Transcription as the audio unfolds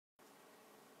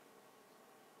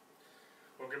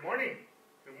Good morning.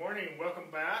 Good morning. Welcome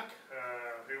back.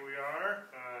 Here we are,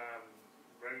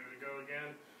 ready to go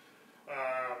again.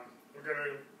 We're going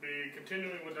to be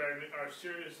continuing with our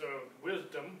series of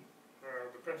wisdom,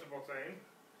 the principal thing.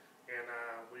 And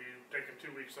we've taken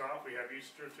 2 weeks off. We had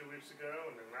Easter 2 weeks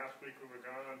ago, and then last week we were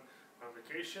gone on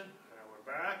vacation. We're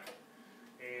back,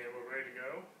 and we're ready to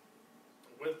go.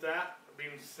 With that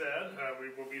being said,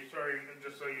 we will be starting,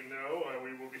 just so you know,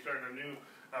 we will be starting a new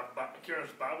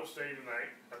Karen's Bible study tonight.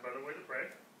 A Better Way to Pray.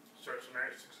 Starts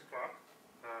tonight at 6 o'clock.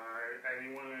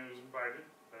 Anyone is invited.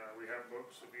 We have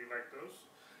books if you like those.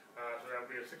 So that'll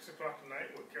be at 6 o'clock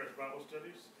tonight with Karen's Bible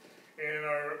studies. And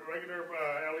our regular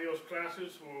LEOS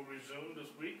classes will resume this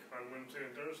week on Wednesday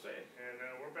and Thursday. And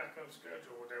we're back on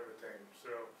schedule with everything.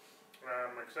 So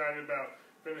I'm excited about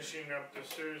finishing up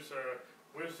this series,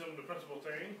 Wisdom, the Principal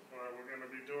Thing. We're going to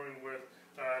be doing with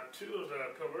 2 of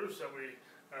the pillars that we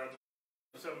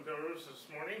 7 pillars this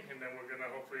morning, and then we're going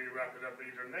to hopefully wrap it up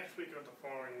either next week or the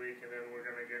following week, and then we're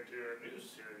going to get to a new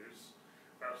series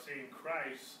about seeing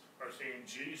Christ or seeing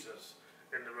Jesus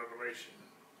in the Revelation,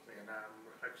 and I'm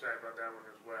excited about that one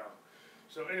as well.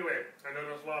 So anyway, I know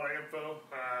there's a lot of info,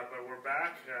 but we're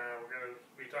back. We're going to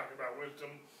be talking about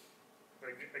wisdom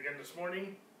again this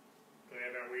morning,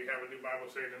 and we have a new Bible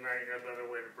study tonight, A Better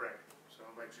Way to Pray. So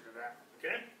I'll invite you to that.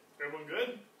 Okay? Everyone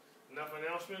good? Enough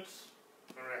announcements?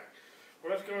 All right.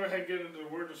 Well, let's go ahead and get into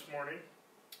the Word this morning.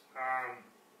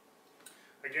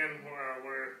 Again,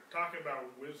 we're talking about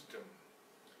wisdom.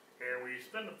 And we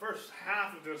spend the first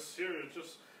half of this series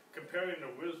just comparing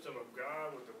the wisdom of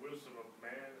God with the wisdom of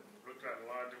man. And we looked at a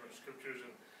lot of different scriptures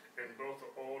in both the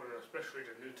Old and especially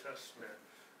the New Testament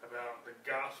about the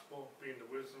gospel being the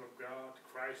wisdom of God,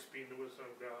 Christ being the wisdom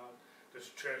of God,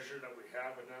 this treasure that we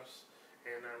have in us,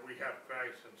 and we have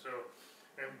Christ.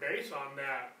 And based on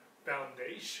that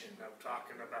foundation of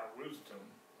talking about wisdom,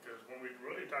 because when we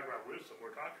really talk about wisdom,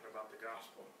 we're talking about the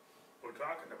gospel. We're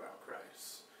talking about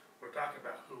Christ. We're talking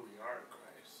about who we are in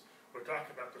Christ. We're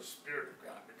talking about the Spirit of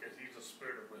God, because He's the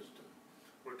Spirit of wisdom.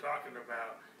 We're talking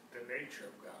about the nature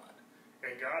of God.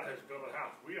 And God has built a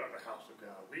house. We are the house of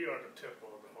God. We are the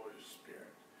temple of the Holy Spirit.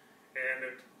 And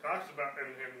it talks about,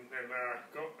 and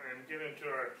get into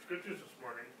our scriptures this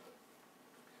morning,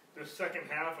 this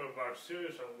second half of our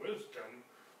series on wisdom.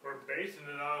 We're basing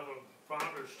it off of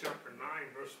Proverbs chapter 9,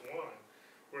 verse 1,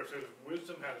 where it says,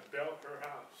 wisdom has built her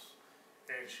house,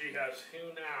 and she has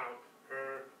hewn out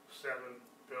her 7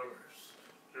 pillars.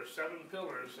 There's 7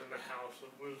 pillars in the house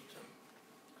of wisdom.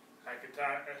 I could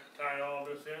tie all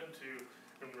this into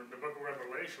the book of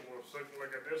Revelation. We'll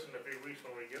look at this in a few weeks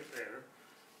when we get there.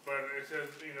 But it says,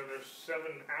 there's 7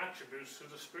 attributes to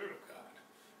the Spirit of God.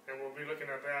 And we'll be looking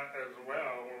at that as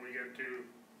well when we get to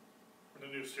the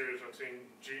new series on seeing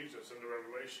Jesus in the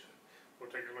Revelation.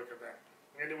 We'll take a look at that.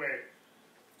 Anyway,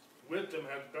 wisdom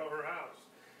has built her house,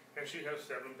 and she has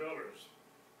 7 pillars.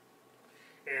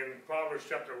 In Proverbs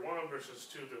chapter 1, verses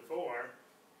 2 to 4,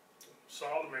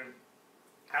 Solomon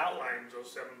outlines those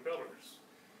 7 pillars.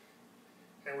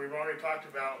 And we've already talked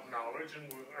about knowledge and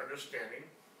understanding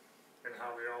and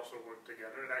how they also work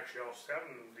together. And actually all 7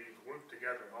 of these work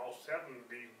together. All 7 of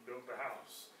these build the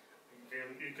house.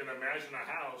 You can imagine a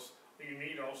house. You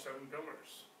need all 7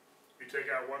 pillars. You take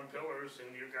out 1 pillar, and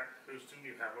you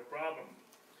have a problem.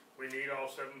 We need all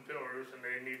 7 pillars, and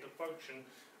they need to function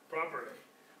properly.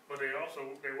 But they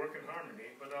work in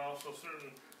harmony. But also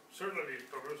certain of these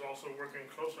pillars also work in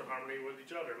closer harmony with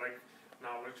each other, like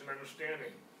knowledge and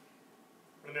understanding.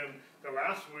 And then the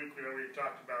last week we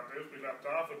talked about this, we left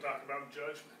off and talked about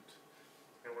judgment.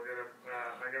 And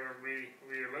I'm gonna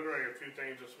reiterate a few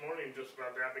things this morning just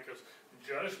about that, because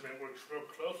judgment works real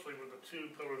closely with the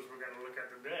 2 pillars we're going to look at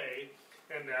today,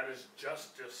 and that is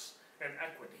justice and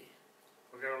equity.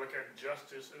 We're going to look at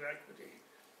justice and equity.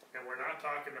 And we're not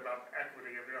talking about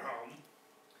equity of your home.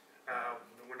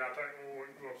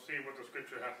 We'll see what the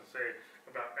scripture has to say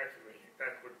about equity.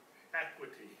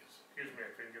 Excuse me,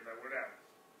 I couldn't get that word out.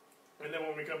 And then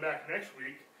when we come back next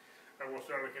week, we'll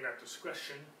start looking at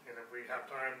discretion, and if we have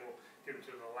time, we'll get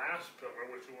into the last pillar,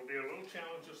 which will be a little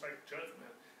challenge just like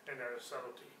judgment, and that is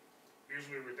subtlety.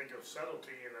 Usually we think of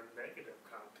subtlety in a negative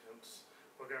contents.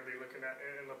 We're going to be looking at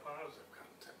it in the positive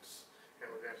contents, and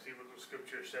we're going to see what the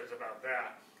scripture says about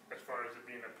that as far as it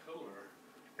being a pillar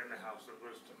in the house of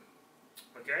wisdom.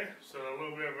 Okay, so a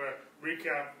little bit of a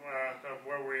recap of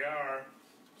where we are.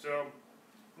 So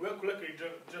real quickly,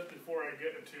 just before I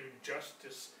get into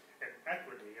justice and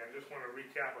equity, I just want to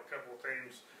recap a couple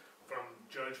things from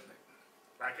judgment.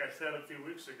 Like I said a few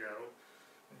weeks ago,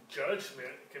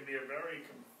 judgment can be a very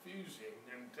confusing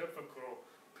and difficult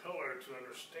pillar to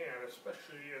understand,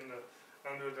 especially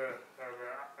under the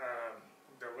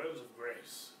the lens of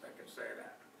grace, if I can say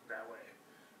that way.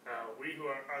 We who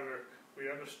are we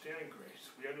understand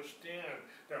grace. We understand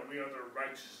that we are the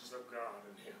righteousness of God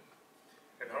in Him,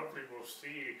 and hopefully we'll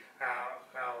see how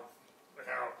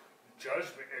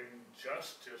judgment and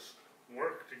justice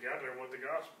work together with the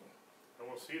gospel, and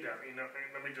we'll see that. And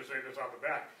let me just say this off the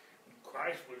back: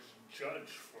 Christ was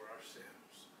judged for our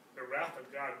sins. The wrath of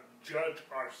God judged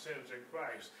our sins in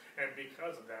Christ, and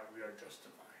because of that, we are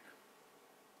justified.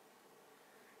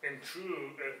 And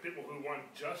true, people who want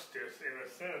justice, in a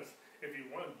sense, if you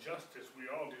want justice, we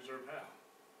all deserve hell.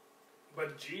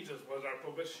 But Jesus was our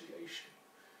propitiation.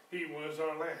 He was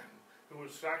our lamb who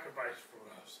was sacrificed for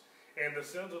us. And the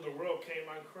sins of the world came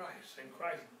on Christ. And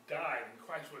Christ died. And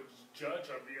Christ was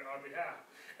judged on our behalf.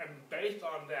 And based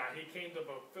on that, He came to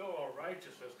fulfill our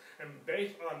righteousness. And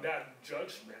based on that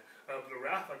judgment of the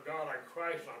wrath of God on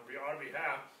Christ on our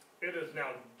behalf, it is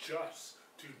now just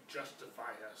to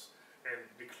justify us and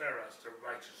declare us the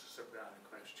righteousness of God in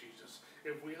Christ Jesus.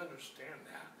 If we understand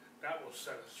that, that will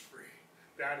set us free.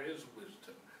 That is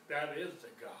wisdom. That is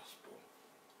the gospel.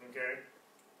 Okay?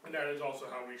 And that is also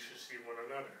how we should see one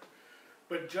another.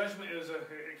 But judgment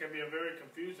it can be a very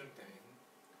confusing thing.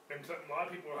 And a lot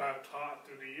of people have taught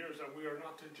through the years that we are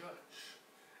not to judge.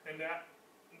 And that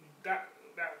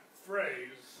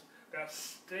phrase, that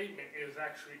statement is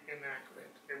actually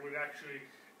inaccurate. It would actually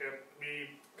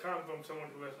come from someone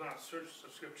who has not searched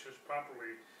the scriptures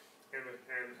properly, and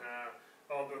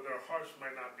although their hearts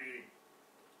might not be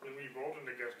revolting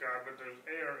against God, but there's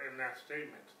error in that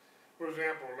statement. For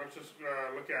example, let's just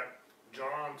look at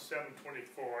John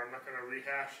 7:24. I'm not going to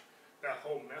rehash that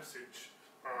whole message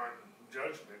on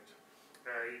judgment.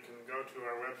 You can go to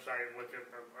our website and look at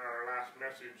our last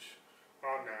message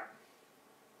on that.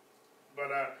 But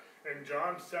in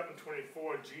John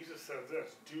 7:24, Jesus says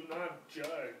this: "Do not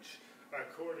judge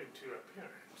according to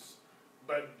appearance,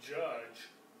 but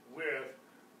judge with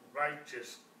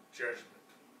righteous judgment."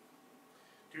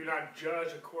 Do not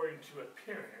judge according to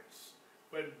appearance,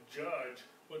 but judge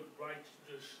with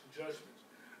righteous judgment.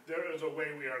 There is a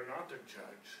way we are not to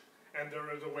judge, and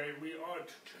there is a way we are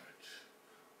to judge.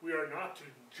 We are not to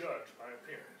judge by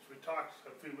appearance. We talked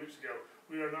a few weeks ago,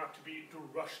 we are not to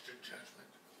rush to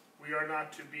judgment. We are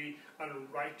not to be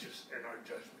unrighteous in our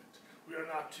judgment. We are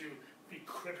not to be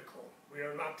critical. We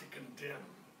are not to condemn.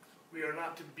 We are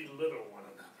not to belittle one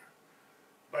another.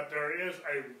 But there is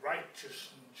a righteous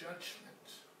judgment.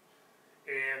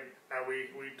 And we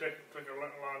took a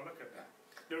long look at that.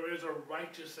 There is a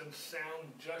righteous and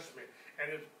sound judgment,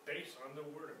 and it's based on the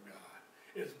Word of God.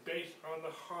 It's based on the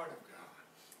heart of God.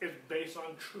 It's based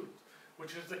on truth,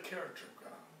 which is the character of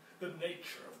God, the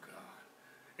nature of God.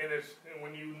 And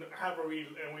when you have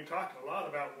and we talked a lot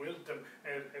about wisdom,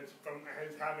 and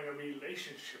it's having a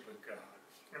relationship with God,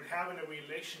 and having a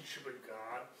relationship with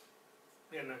God,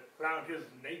 and allowing His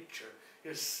nature,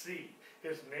 His seed,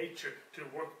 His nature to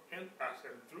work in us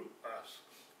and through us.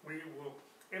 We will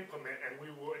implement and we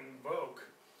will invoke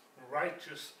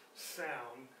righteous,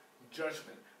 sound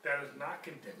judgment that is not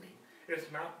condemning,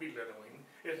 it's not belittling,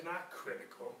 it's not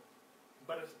critical,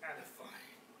 but it's edifying.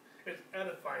 It's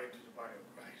edifying to the body of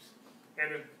Christ.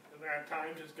 And at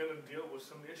times it's going to deal with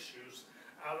some issues.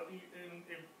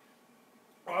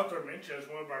 Arthur mentioned, as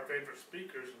one of our favorite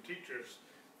speakers and teachers,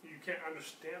 you can't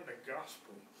understand the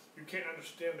gospel. You can't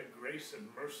understand the grace and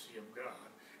mercy of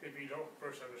God if you don't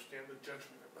first understand the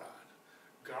judgment of God.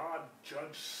 God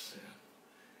judged sin,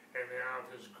 and out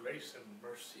of His grace and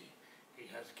mercy, He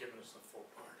has given us a full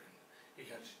pardon. He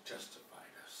has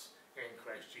justified us in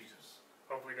Christ Jesus.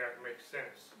 Hopefully that makes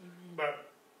sense. Mm-hmm.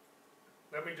 But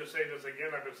let me just say this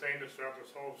again. I've been saying this throughout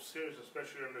this whole series,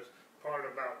 especially in this part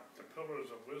about the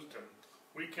pillars of wisdom.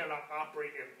 We cannot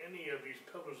operate in any of these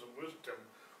pillars of wisdom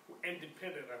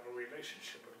independent of a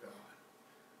relationship with God.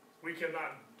 We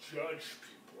cannot judge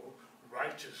people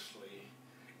righteously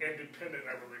independent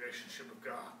of a relationship with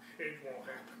God. It won't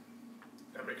happen.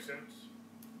 That makes sense?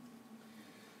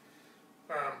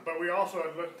 But we also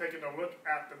have taken a look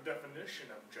at the definition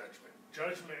of judgment.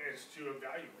 Judgment is to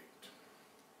evaluate.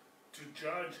 To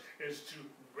judge is to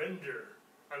render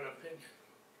an opinion.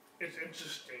 It's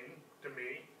interesting to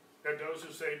me that those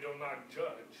who say do not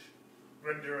judge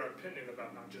render an opinion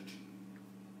about not judging.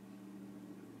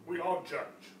 We all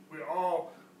judge. We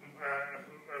all,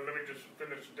 let me just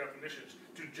finish the definitions.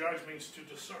 To judge means to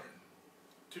discern,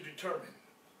 to determine,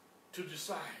 to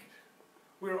decide.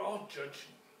 We're all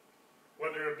judging,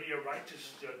 whether it be a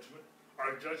righteous judgment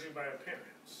or judging by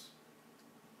appearance.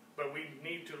 But we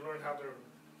need to learn how to,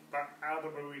 out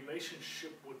of a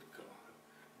relationship with God.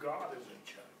 God is a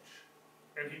judge,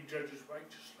 and He judges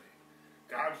righteously.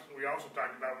 We also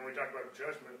talked about, when we talk about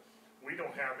judgment, we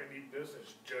don't have any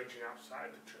business judging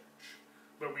outside the church,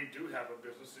 but we do have a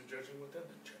business in judging within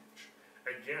the church.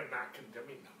 Again, not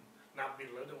condemning them, not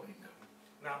belittling them,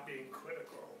 not being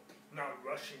critical, not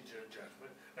rushing to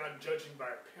judgment, not judging by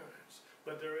appearance,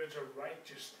 but there is a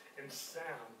righteous and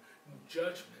sound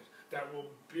judgment that will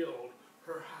build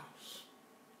her house,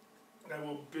 that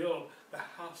will build the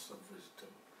house of wisdom.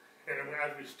 And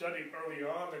as we studied early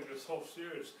on in this whole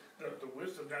series, the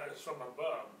wisdom that is from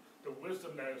above, the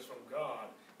wisdom that is from God,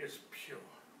 is pure,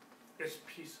 it's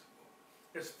peaceable,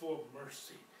 it's full of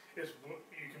mercy. You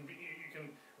can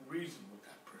reason with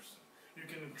that person. You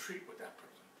can entreat with that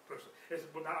person. It's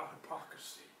without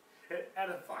hypocrisy. It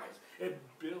edifies. It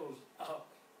builds up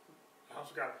the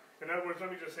house of God. In other words,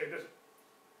 let me just say this.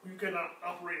 You cannot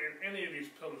operate in any of these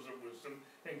pillars of wisdom,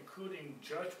 including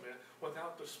judgment,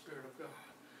 without the Spirit of God.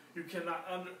 You cannot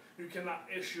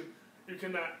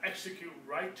execute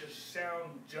righteous,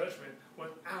 sound judgment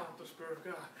without the Spirit of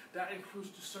God. That includes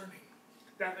discerning.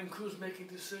 That includes making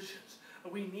decisions.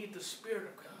 We need the Spirit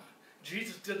of God.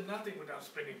 Jesus did nothing without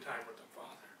spending time with the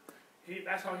Father.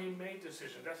 That's how he made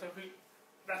decisions.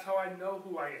 That's how I know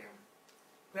who I am.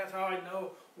 That's how I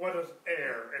know what is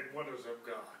air and what is of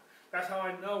God. That's how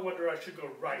I know whether I should go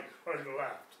right or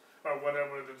left, or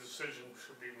whatever the decision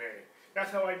should be made.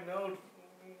 That's how I know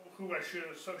who I should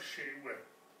associate with,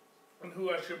 and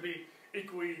who I should be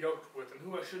equally yoked with, and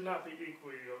who I should not be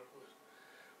equally yoked with.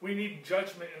 We need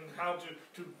judgment in how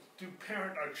to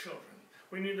parent our children.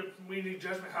 We need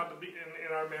judgment how to be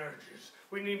in our marriages.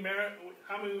 We need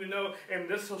how many we know in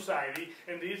this society,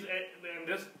 in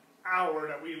this hour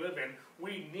that we live in,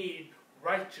 we need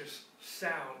righteous,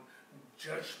 sound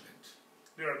judgment.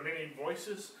 There are many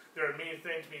voices. There are many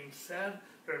things being said.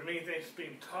 There are many things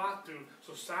being taught through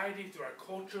society, through our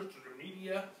culture, through the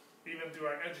media, even through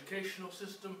our educational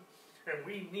system. And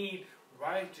we need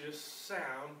righteous,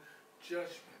 sound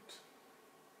judgment.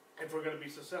 If we're going to be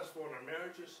successful in our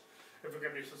marriages, if we're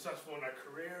going to be successful in our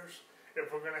careers,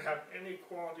 if we're going to have any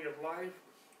quality of life,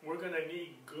 we're going to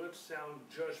need good, sound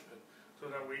judgment so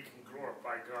that we can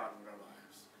glorify God in our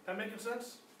lives. That making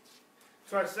sense?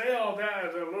 So I say all that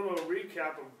as a little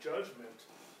recap of judgment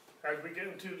as we get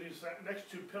into these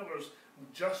next two pillars,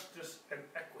 justice and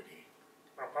equity.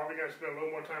 I'm probably going to spend a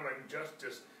little more time on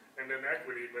justice and then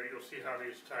equity, but you'll see how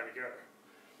these tie together.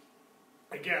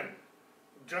 Again,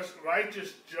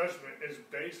 righteous judgment is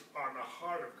based on the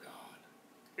heart of God.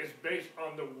 It's based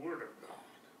on the Word of God.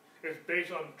 It's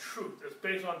based on truth. It's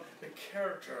based on the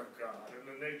character of God and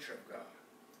the nature of God.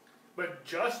 But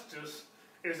justice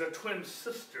is a twin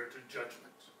sister to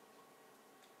judgment.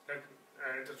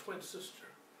 It's a twin sister.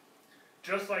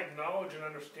 Just like knowledge and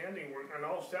understanding, and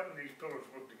all seven of these pillars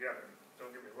work together,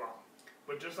 don't get me wrong.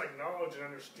 But just like knowledge and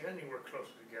understanding work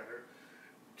closely together,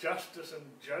 justice and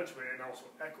judgment and also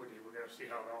equity, we're going to see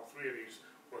how all three of these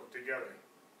work together.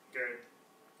 Okay?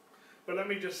 But let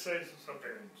me just say something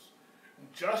else.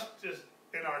 Justice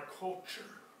in our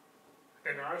culture,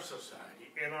 in our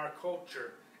society, in our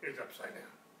culture, is upside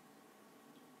down.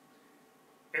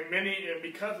 And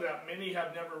because of that, many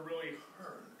have never really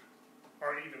heard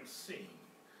or even seen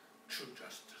true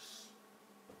justice.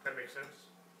 That makes sense?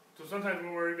 So sometimes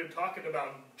when we're even talking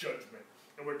about judgment,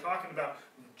 and we're talking about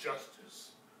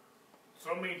justice,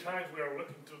 so many times we are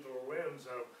looking through the lens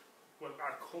of what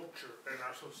our culture and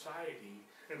our society,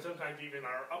 and sometimes even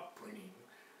our upbringing,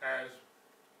 has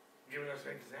given us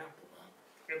an example of.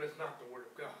 And it's not the Word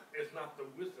of God. It's not the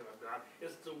wisdom of God.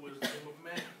 It's the wisdom of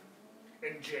man.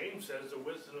 And James says the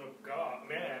wisdom of God,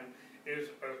 man, is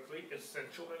earthly,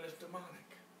 essential, and it's demonic.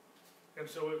 And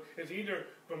so it's either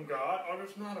from God or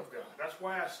it's not of God. That's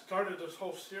why I started this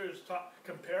whole series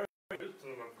comparing the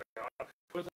wisdom of God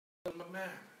with the wisdom of man.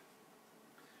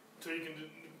 So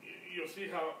you'll see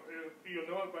how, you'll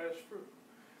know it by its fruit.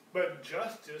 But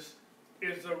justice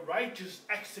is the righteous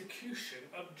execution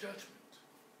of judgment.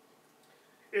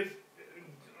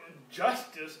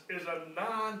 Justice is a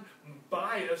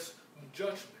non-biased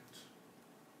judgment.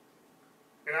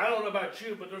 And I don't know about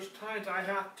you, but there's times I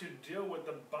have to deal with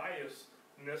the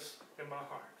biasness in my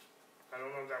heart. I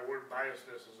don't know if that word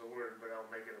biasness is a word, but I'll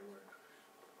make it a word.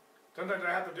 Sometimes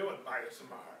I have to deal with bias in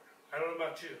my heart. I don't know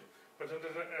about you, but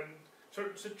sometimes in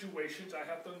certain situations I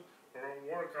have to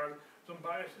work on some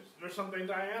biases. There's some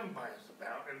things I am biased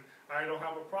about, and I don't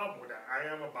have a problem with that. I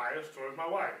am a bias towards my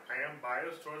wife. I am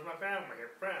biased towards my family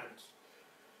and friends.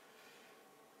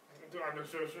 On a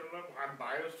certain level, I'm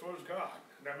biased towards God.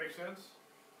 Does that make sense?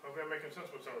 Hopefully I'm making sense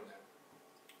with some of that.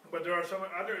 But there are some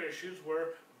other issues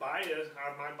where my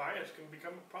bias can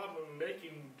become a problem in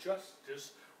making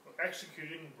justice,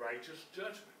 executing righteous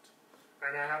judgment.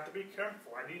 And I have to be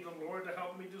careful. I need the Lord to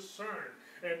help me discern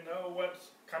and know what's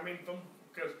coming from,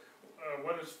 because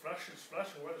what is flesh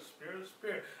and what is spirit is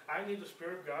spirit. I need the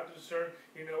Spirit of God to discern,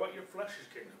 you know what, your flesh is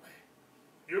getting away.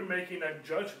 You're making a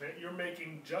judgment, you're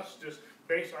making justice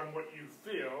based on what you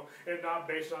feel and not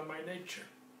based on my nature.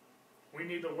 We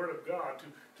need the Word of God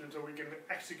so we can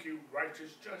execute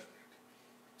righteous judgment.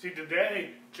 See,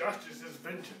 today, justice is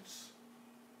vengeance.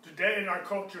 Today in our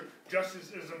culture,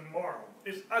 justice is immoral.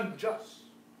 It's unjust.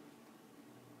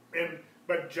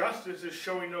 But justice is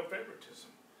showing no favoritism.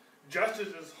 Justice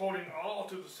is holding all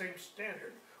to the same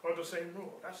standard or the same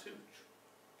rule. That's huge.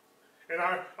 And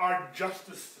our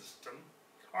justice system,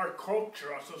 our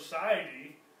culture, our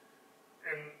society,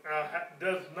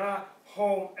 does not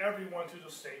hold everyone to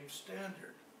the same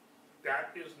standard.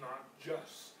 That is not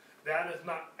just. That is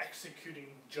not executing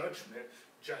judgment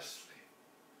justly.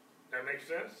 That makes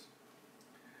sense?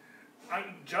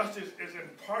 Justice is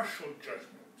impartial judgment.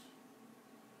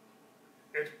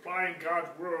 It's applying God's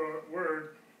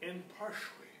word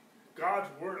impartially. God's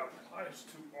word applies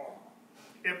to all.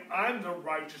 If I'm the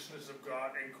righteousness of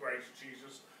God in Christ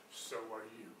Jesus, so are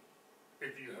you,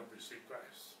 if you have received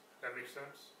Christ. That makes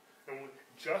sense? And with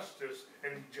justice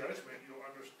and judgment, you'll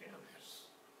understand this.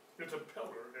 It's a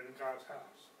pillar in God's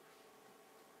house.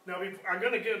 Now, I'm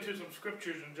going to get into some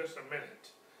scriptures in just a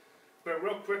minute. But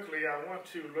real quickly, I want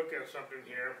to look at something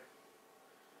here.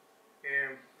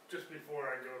 And just before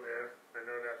I go there, I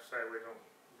know that's sideways,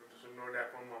 we'll just ignore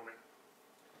that for a moment.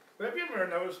 But have you ever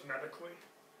noticed medically,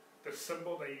 the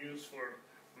symbol they use for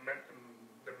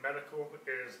the medical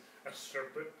is a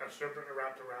serpent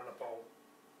wrapped around a pole?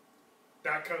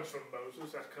 That comes from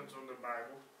Moses, that comes from the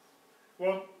Bible.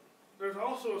 Well, there's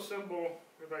also a symbol,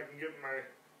 if I can get my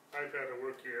iPad to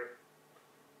work here.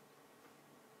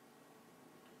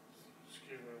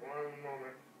 Excuse me one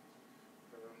moment.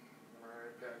 My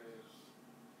iPad is,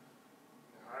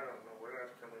 I don't know where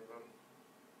that's coming from.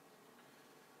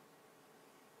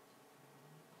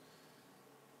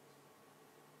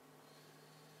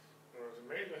 It was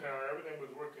amazing how everything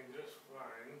was working just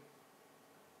fine.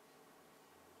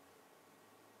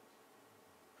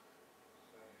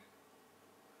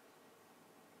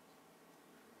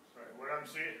 Sorry, what I'm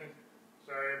seeing,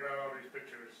 sorry about all these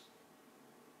pictures.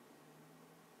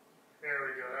 There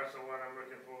we go, that's the one I'm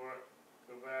looking for.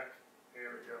 Go back, here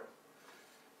we go.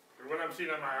 And what I'm seeing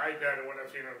on my iPad and what I'm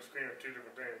seeing on the screen are two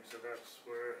different things, so that's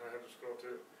where I have to scroll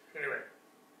to. Anyway,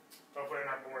 hopefully I'm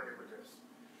not boring you with this.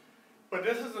 But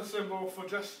this is a symbol for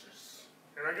justice.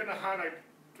 And I'm going to highlight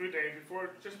 3 things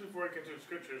just before I get to the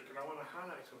scriptures, because I want to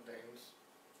highlight some things.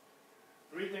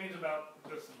 3 things about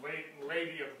this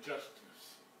lady of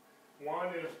justice. One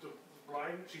is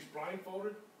she's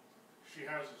blindfolded. She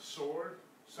has a sword.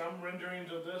 Some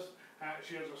renderings of this,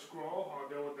 she has a scroll.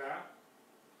 I'll deal with that.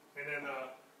 And then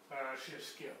she has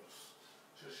skills.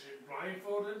 So she's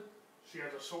blindfolded. She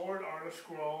has a sword or a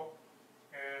scroll.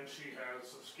 And she has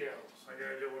some skills. I'm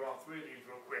going to deal with all 3 of these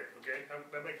real quick, okay?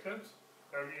 That makes sense?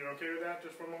 Are you okay with that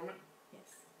just for a moment?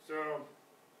 Yes. So,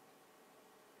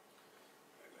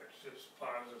 let's just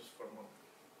pause this for a moment.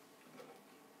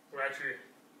 Well, actually,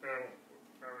 I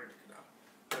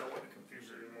don't want to confuse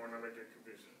it anymore, and I make it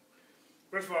confusing.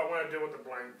 First of all, I want to deal with the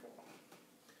blindfold.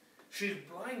 She's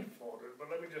blindfolded, but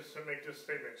let me just make this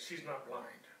statement. She's not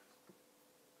blind.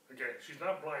 Okay, she's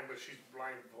not blind, but she's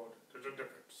blindfolded. There's a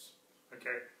difference.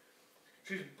 Okay?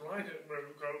 She's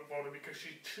blindfolded because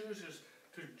she chooses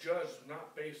to judge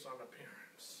not based on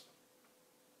appearance.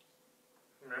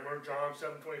 Remember John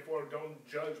 7:24, don't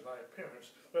judge by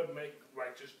appearance, but make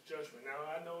righteous judgment. Now,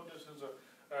 I know this is a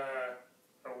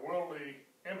worldly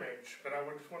image, but I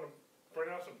just want to point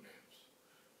out some things.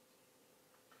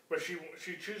 But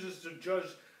she chooses to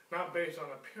judge not based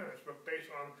on appearance, but based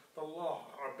on the law,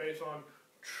 or based on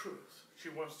truth. She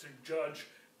wants to judge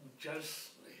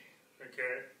justly,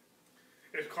 okay?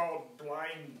 It's called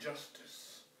blind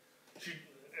justice.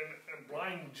 And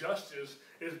blind justice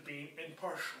is being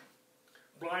impartial.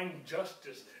 Blind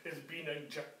justice is being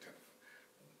objective.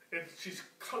 She's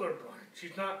colorblind.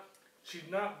 She's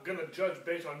not going to judge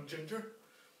based on gender.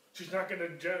 She's not going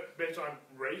to judge based on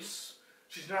race.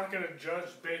 She's not going to judge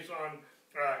based on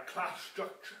class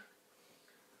structure.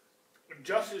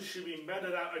 Justice should be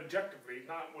meted out objectively,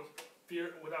 not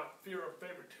without fear of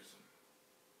favoritism.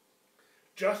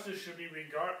 Justice should be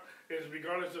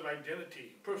regardless of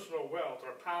identity, personal wealth,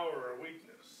 or power or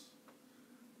weakness.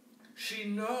 She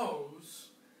knows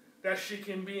that she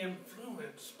can be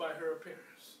influenced by her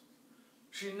appearance.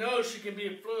 She knows she can be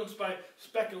influenced by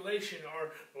speculation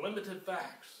or limited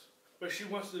facts, but she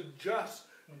wants to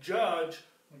judge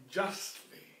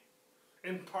justly,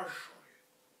 impartially.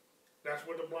 That's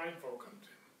where the blindfold comes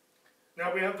in.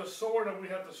 Now we have the sword and we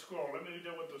have the scroll. Let me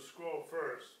deal with the scroll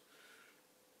first.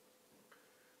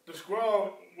 The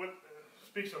scroll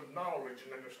speaks of knowledge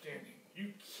and understanding.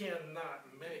 You cannot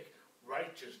make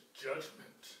righteous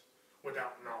judgment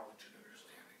without knowledge and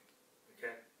understanding.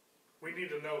 Okay? We need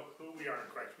to know who we are in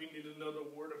Christ. We need to know the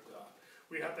Word of God.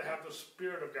 We have to have the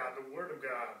Spirit of God, the Word of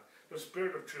God, the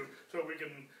Spirit of truth, so we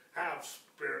can have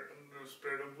the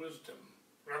Spirit of wisdom.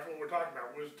 That's what we're talking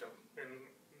about, wisdom and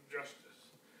justice.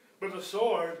 But the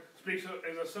sword is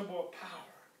a symbol of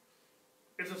power.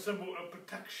 It's a symbol of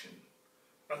protection,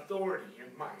 authority,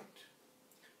 and might.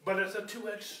 But it's a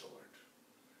two-edged sword.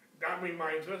 That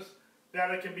reminds us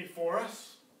that it can be for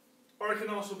us, or it can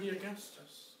also be against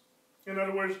us. In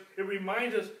other words, it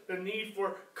reminds us the need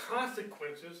for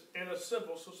consequences in a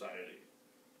civil society.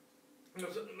 Now,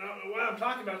 what I'm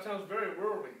talking about sounds very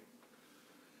worldly.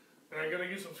 And I'm going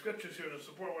to use some scriptures here to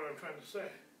support what I'm trying to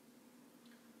say.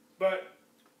 But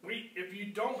if you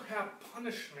don't have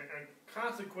punishment and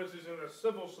consequences in a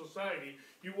civil society,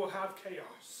 you will have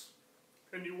chaos.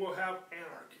 And you will have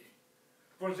anarchy.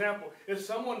 For example, if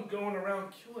someone's going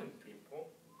around killing people,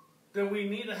 then we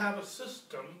need to have a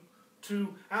system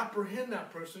to apprehend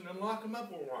that person and lock them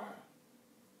up a while.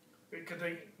 Because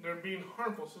they're being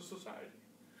harmful to society.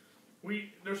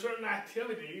 There's certain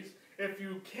activities, if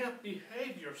you can't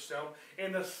behave yourself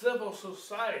in a civil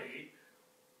society,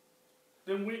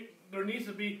 then there needs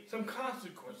to be some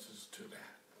consequences to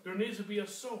that. There needs to be a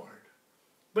sword.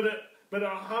 But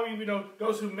how you know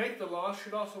those who make the laws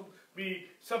should also be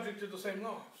subject to the same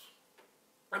laws.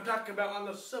 I'm talking about on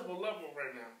the civil level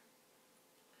right now.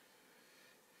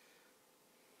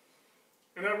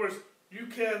 In other words, you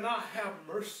cannot have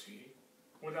mercy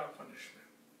without punishment.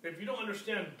 If you don't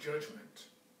understand judgment,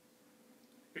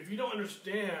 if you don't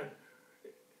understand,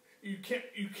 you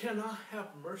cannot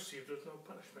have mercy if there's no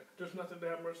punishment. There's nothing to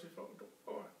have mercy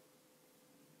for.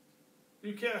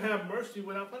 You can't have mercy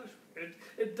without punishment.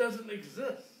 It doesn't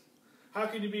exist. How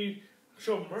can you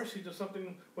show mercy to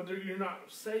something whether you're not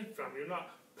saved from, you're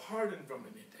not pardoned from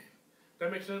anything?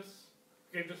 That makes sense?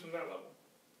 Okay, just on that level.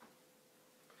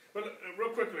 But real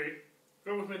quickly,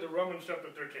 go with me to Romans chapter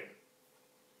 13.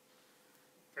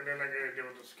 And then I'm going to deal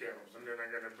with the scales. And then I'm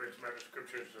going to bring some other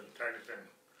scriptures to tie this in.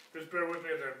 Just bear with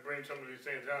me as I bring some of these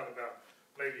things out about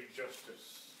Lady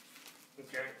Justice.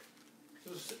 Okay?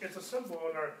 It's a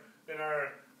symbol in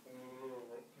our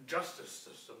justice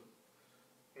system.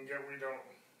 And yet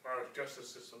our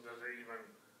justice system doesn't even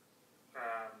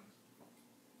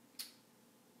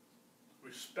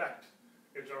respect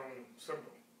its own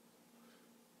symbol.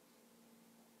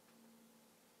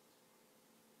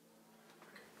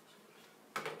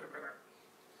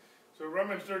 So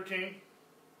Romans 13,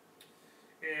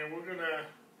 and I'm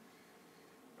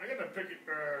gonna pick it,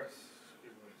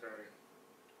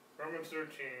 Romans 13,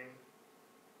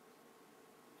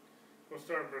 we'll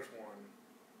start at verse 1.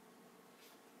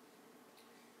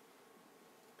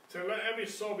 So let every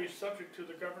soul be subject to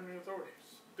the governing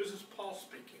authorities. This is Paul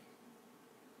speaking,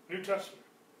 New Testament.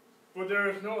 For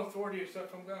there is no authority except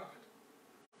from God.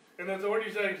 And the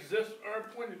authorities that exist are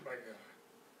appointed by God.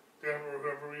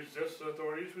 Whoever resists the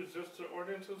authorities resists the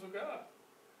ordinances of God.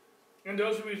 And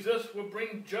those who resist will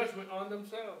bring judgment on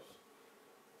themselves.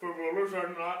 For rulers are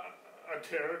not a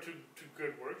terror to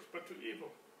good works, but to evil.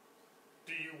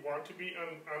 Do you want to be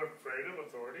unafraid of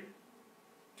authority?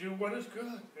 Do what is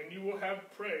good, and you will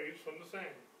have praise from the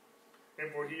same.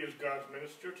 And for he is God's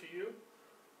minister to you,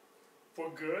 for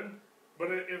good.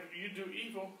 But if you do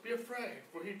evil, be afraid,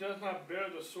 for he does not bear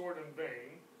the sword in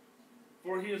vain.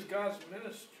 For he is God's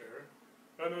minister,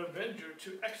 an avenger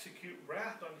to execute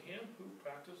wrath on him who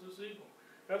practices evil.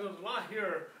 Now there's a lot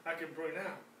here I can bring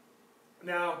out.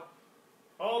 Now,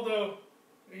 although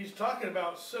he's talking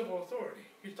about civil authority,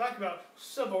 he's talking about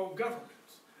civil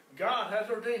governments. God has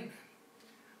ordained them.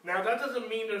 Now that doesn't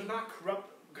mean there's not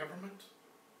corrupt government.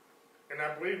 And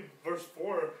I believe verse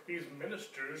 4, these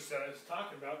ministers that it's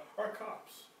talking about are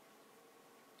cops.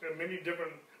 There are many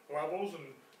different levels and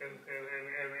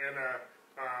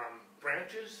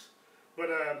branches, but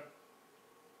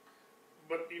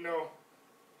you know,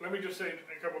 let me just say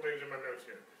a couple things in my notes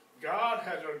here. God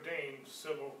has ordained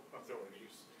civil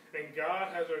authorities, and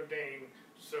God has ordained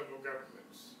civil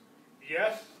governments.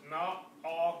 Yes, not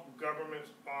all governments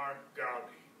are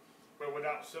godly, but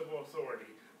without civil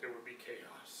authority, there would be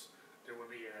chaos. There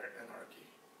would be anarchy.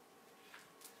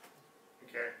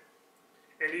 Okay?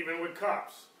 And even with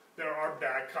cops, there are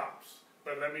bad cops.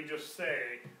 But let me just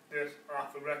say this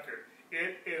off the record.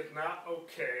 It is not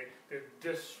okay to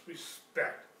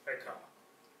disrespect a cop.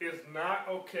 It's not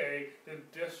okay to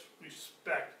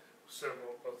disrespect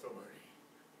civil authority.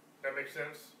 That makes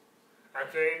sense?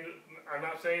 I'm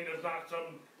not saying there's not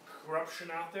some corruption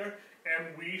out there,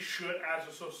 and we should, as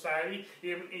a society,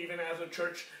 even as a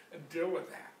church, deal with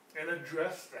that and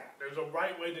address that. There's a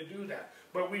right way to do that.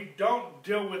 But we don't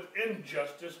deal with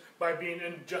injustice by being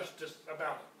injustice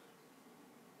about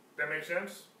it. That makes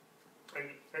sense?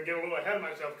 I get a little ahead of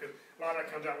myself because a lot of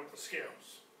that comes out with the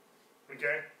scales.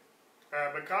 Okay?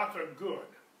 But cops are good.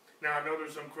 Now, I know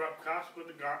there's some corrupt cops, but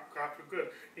the cops are good.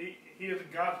 He is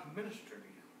God's minister to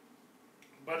you.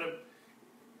 But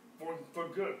for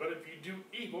good. But if you do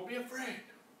evil, be afraid.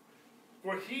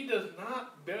 For he does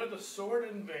not bear the sword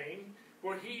in vain,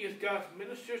 for he is God's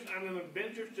minister and an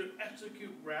avenger to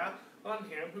execute wrath on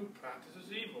him who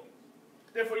practices evil.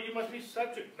 Therefore you must be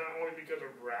subject, not only because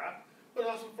of wrath, but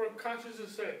also for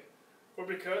conscience' sake. For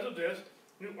because of this,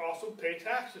 you also pay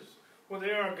taxes. For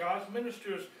they are God's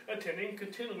ministers, attending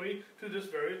continually to this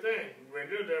very thing.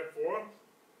 Render, therefore,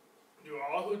 to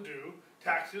all who do,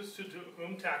 taxes to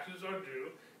whom taxes are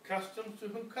due, customs to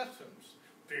whom customs,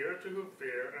 fear to whom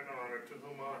fear, and honor to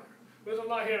whom honor. There's a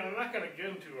lot here, and I'm not going to get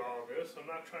into all of this. I'm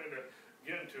not trying to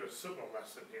get into a civil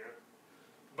lesson here.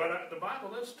 But the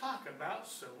Bible does talk about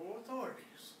civil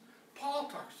authorities. Paul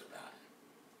talks about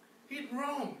it. He's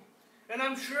Rome. And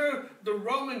I'm sure the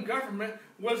Roman government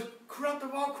was corrupt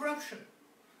of all corruption.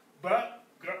 But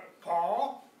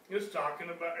Paul is talking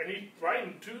about, and he's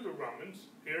writing to the Romans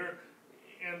here,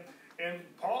 and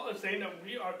Paul is saying that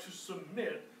we are to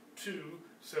submit to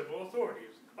civil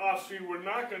authorities. Obviously, we're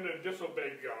not going to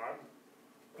disobey God.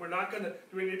 We're not going to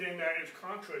do anything that is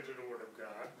contrary to the Word of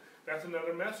God. That's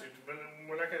another message. But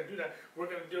we're not going to do that. We're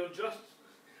going to do justice.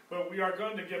 But we are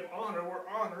going to give honor where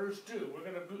honor is due. We're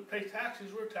going to pay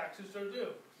taxes where taxes are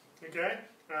due. Okay?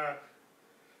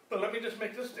 But let me just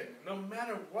make this statement. No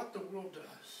matter what the world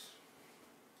does,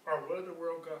 or where the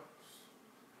world goes,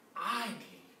 I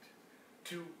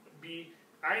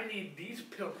need these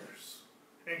pillars,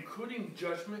 including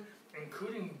judgment,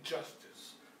 including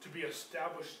justice, to be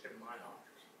established in my heart.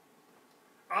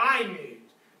 I need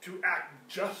to act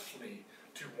justly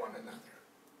to one another.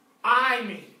 I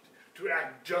need to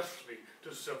act justly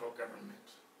to civil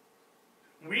government.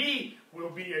 We will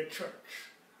be a church.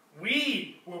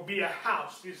 We will be a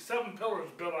house. These 7 pillars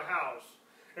build a house.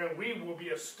 And we will be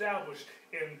established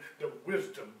in the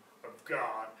wisdom of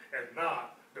God and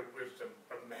not the wisdom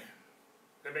of man.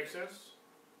 That make sense?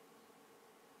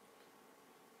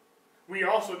 We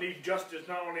also need justice,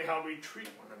 not only how we treat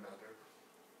one another.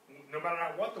 No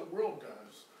matter what the world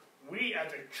does, we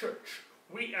as a church,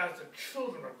 we as the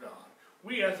children of God,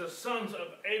 we as the sons of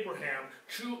Abraham,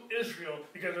 true Israel,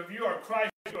 because if you are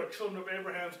Christ, you are children of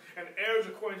Abraham and heirs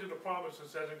according to the promise, it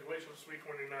says in Galatians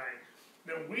 3:29.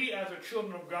 Then we as the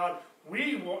children of God,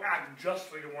 we will act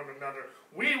justly to one another.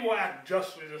 We will act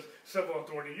justly to civil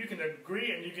authority. You can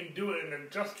agree and you can do it in a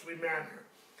justly manner.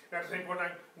 At the same point,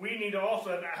 we need to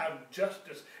also have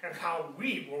justice and how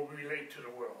we will relate to the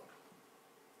world.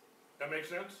 That makes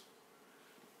sense?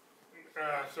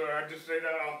 So I just say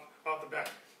that off the bat.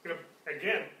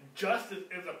 Again, justice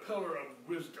is a pillar of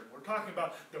wisdom. We're talking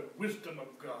about the wisdom of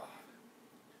God.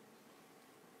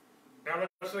 Now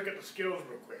let's look at the scales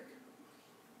real quick.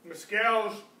 The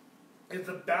scales is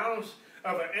the balance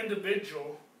of an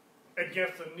individual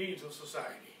against the needs of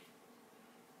society.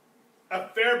 A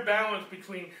fair balance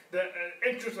between the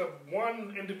interests of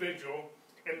one individual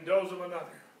and those of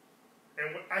another.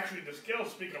 And actually the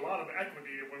scales speak a lot of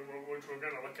equity, which we're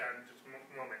going to look at in just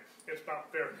a moment. It's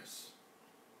about fairness.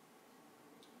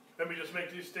 Let me just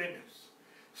make these statements.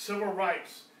 Civil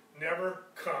rights never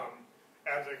come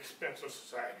at the expense of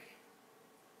society.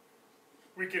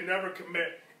 We can never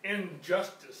commit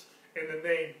injustice in the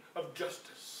name of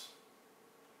justice.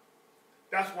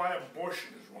 That's why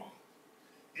abortion is wrong.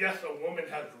 Yes, a woman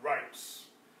has rights,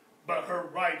 but her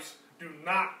rights do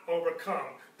not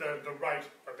overcome the rights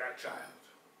of that child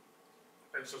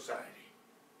in society.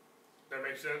 That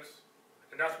makes sense?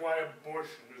 And that's why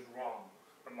abortion is wrong,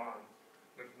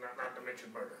 not to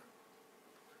mention murder.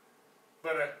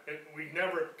 But we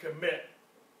never commit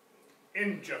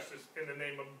injustice in the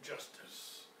name of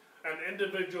justice. An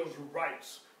individual's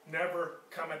rights never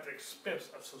come at the expense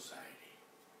of society.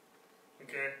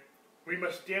 Okay? We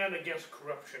must stand against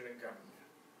corruption in government.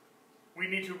 We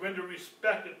need to render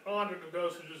respect and honor to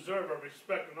those who deserve our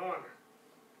respect and honor,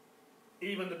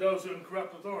 even to those who in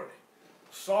corrupt authority.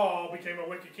 Saul became a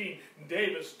wicked king.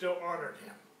 David still honored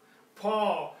him.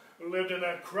 Paul lived in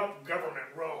a corrupt government,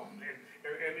 Rome,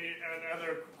 and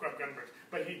other corrupt governments.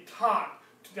 But he taught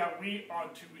that we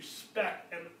ought to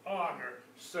respect and honor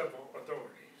civil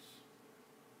authorities.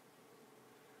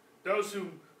 Those who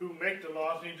make the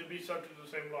laws need to be subject to the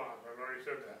same laws. I've already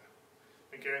said that.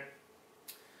 Okay?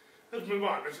 Let's move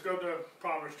on. Let's go to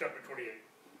Proverbs chapter 28.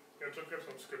 Let's look at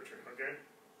some scripture, okay?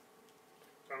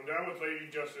 So I'm done with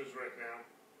Lady Justice right now.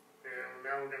 And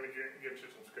now we're going to get to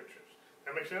some scriptures.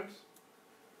 That make sense?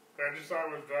 But I just thought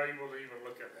it was valuable to even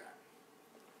look at that.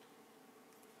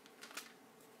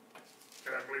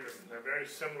 And I believe in a very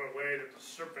similar way that the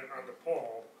serpent on the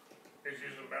pole is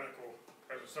used in medical,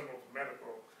 as a symbol for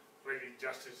medical. Lady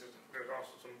Justice, there's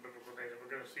also some biblical things. We're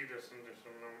going to see this in just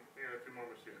a few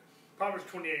moments here. Proverbs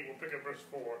 28, we'll pick up verse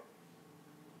 4.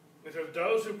 It says,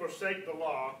 those who forsake the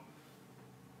law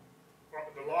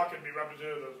can be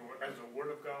represented as the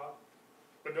word of God,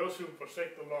 but those who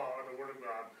forsake the law and the word of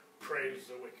God praise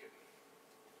the wicked.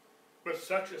 But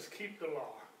such as keep the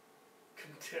law,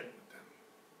 contend with them.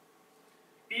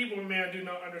 Evil men do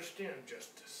not understand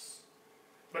justice,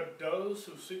 but those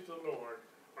who seek the Lord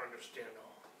understand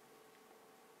all.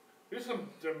 These are some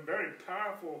very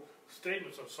powerful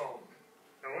statements of Solomon.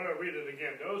 I want to read it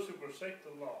again. Those who forsake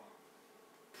the law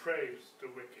praise the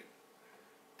wicked,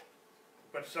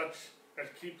 but such as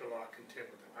keep the law contend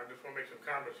with them. I just want to make some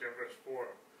comments here in verse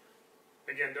 4.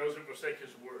 Again, those who forsake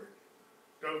his word,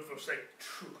 those who forsake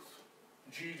truth.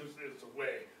 Jesus is the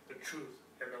way, the truth,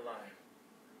 and the life.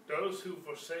 Those who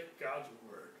forsake God's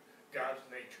word, God's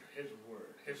nature, his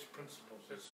word, his principles,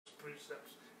 his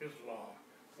precepts, his law,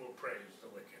 will praise the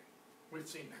wicked. We've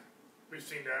seen that. We've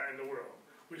seen that in the world.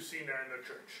 We've seen that in the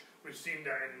church. We've seen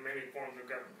that in many forms of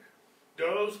government.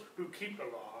 Those who keep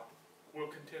the law will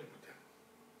contend with them.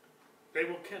 They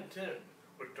will contend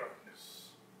with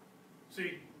darkness.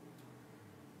 See,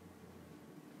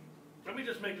 let me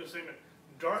just make this statement.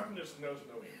 Darkness knows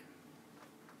no end.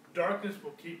 Darkness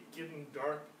will keep getting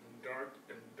dark and dark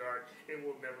and dark. It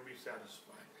will never be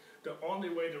satisfied. The only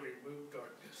way to remove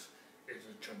darkness is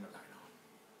to turn the light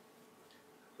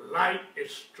on. Light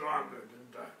is stronger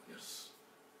than darkness.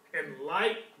 And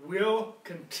light will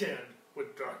contend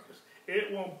with darkness.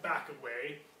 It won't back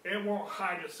away. It won't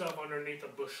hide itself underneath a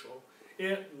bushel.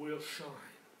 It will shine.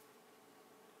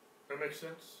 That makes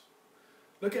sense?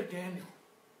 Look at Daniel.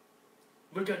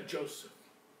 Look at Joseph.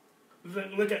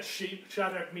 Look at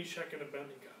Shadrach, Meshach, and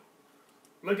Abednego.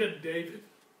 Look at David.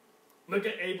 Look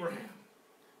at Abraham.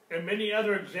 And many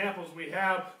other examples we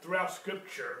have throughout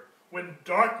Scripture. When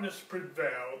darkness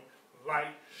prevailed,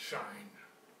 light shined.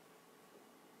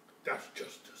 That's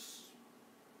justice.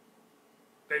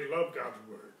 They loved God's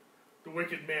word. The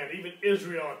wicked man, even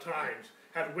Israel at times,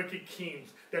 had wicked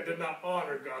kings that did not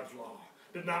honor God's law,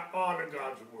 did not honor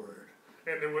God's word.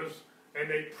 And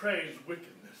they praised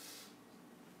wickedness.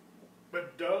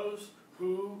 But those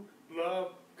who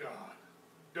love God,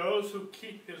 those who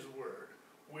keep his word,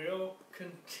 will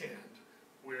contend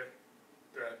with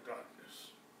that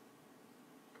darkness.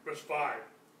 Verse 5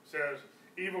 says,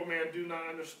 evil men do not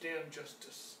understand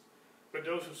justice, but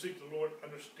those who seek the Lord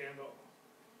understand all.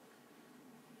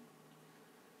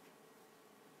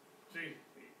 See,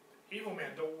 evil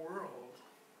men, the world,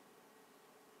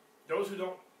 those who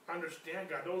don't understand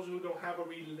God, those who don't have a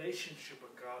relationship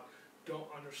with God, don't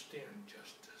understand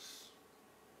justice.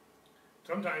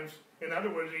 Sometimes, in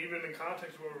other words, even in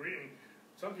context of what we're reading,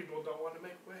 some people don't want to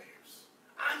make waves.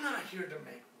 I'm not here to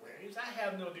make waves. I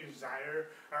have no desire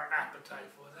or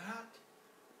appetite for that.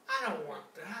 I don't want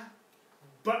that.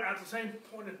 But at the same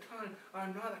point in time,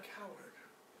 I'm not a coward.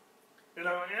 And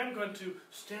I am going to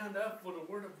stand up for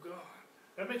the Word of God.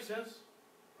 That makes sense?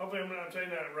 Hopefully I'm not saying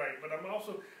that right. But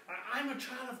I'm a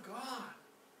child of God.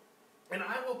 And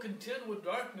I will contend with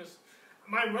darkness.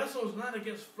 My wrestle is not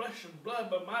against flesh and blood,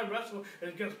 but my wrestle is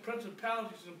against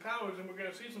principalities and powers. And we're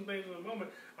going to see some things in a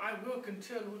moment. I will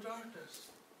contend with darkness.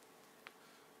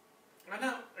 I'm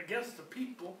not against the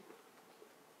people,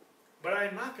 but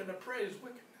I'm not going to praise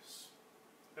wickedness.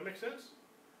 That makes sense?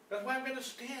 That's why I'm going to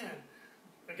stand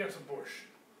against abortion.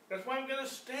 That's why I'm going to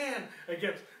stand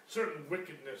against certain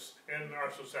wickedness in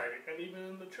our society, and even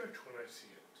in the church when I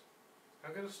see it.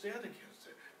 I'm going to stand against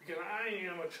it, because I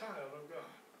am a child of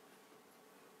God.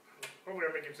 Hopefully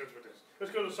I'm making sense with this.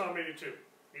 Let's go to Psalm 82.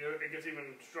 It gets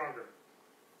even stronger.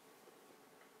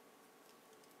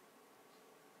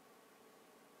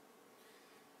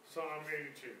 Psalm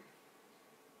 82.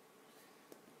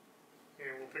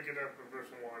 And we'll pick it up in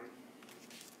verse 1.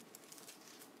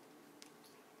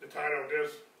 The title of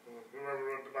this, whoever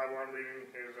wrote the Bible I'm reading,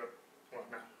 is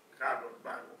God wrote the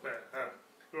Bible.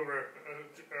 Whoever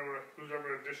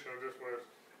edition of this was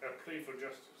a plea for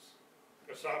justice,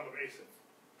 a psalm of Asaph.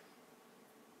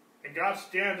 And God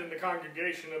stands in the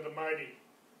congregation of the mighty,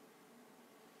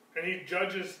 and he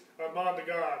judges among the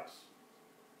gods.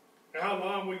 And how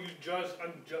long will you judge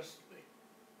unjustly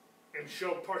and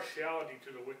show partiality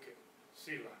to the wicked?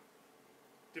 Selah.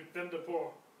 defend the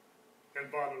poor and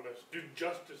fatherless, do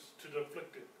justice to the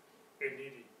afflicted and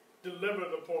needy, deliver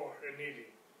the poor and needy,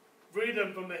 free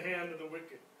them from the hand of the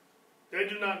wicked. They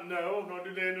do not know, nor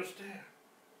do they understand.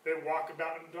 They walk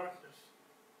about in darkness,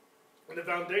 and the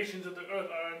foundations of the earth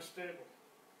are unstable.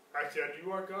 I said,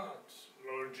 you are gods,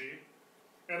 Lord G,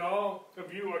 and all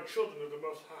of you are children of the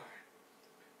Most High.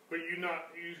 But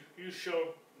you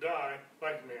shall die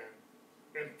like man,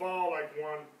 and fall like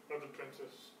one of the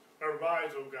princes.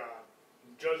 Arise, O God,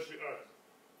 and judge the earth,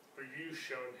 for you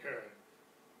shall inherit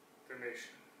the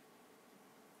nation.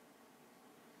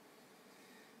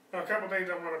 Now, a couple things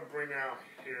I want to bring out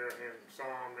here in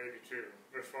Psalm 82,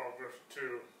 verse 4, verse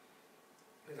 2,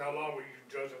 is how long will you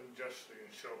judge unjustly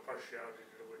and show partiality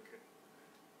to the wicked?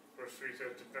 Verse 3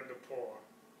 says, defend the poor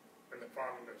and the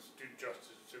fatherless, do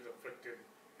justice to the afflicted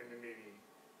and the needy,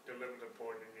 deliver the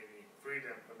poor and the needy, free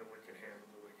them from the wicked hand of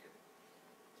the wicked.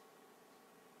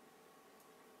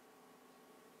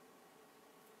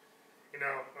 You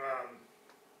know,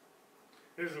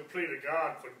 this is a plea to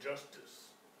God for justice.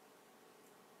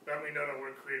 That we know that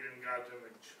we're created in God's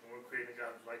image, and we're created in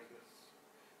God's likeness.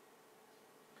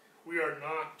 We are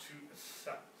not to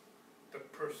accept the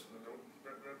person, the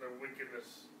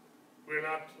wickedness. There's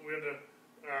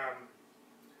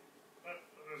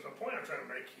a point I'm trying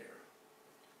to make here.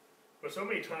 But so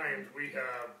many times we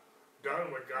have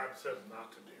done what God says not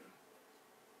to do.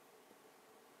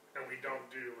 And we don't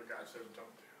do what God says don't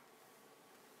do.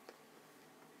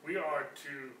 We are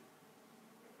to,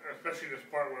 especially this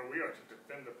part where we are to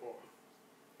defend the poor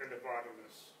and the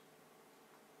fatherless.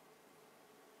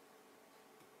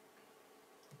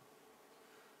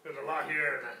 There's a lot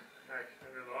here, and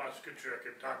there's a lot of scripture I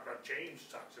could talk about. James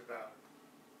talks about,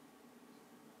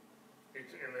 in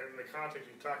the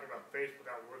context, he's talking about faith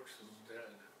without works is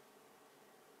dead.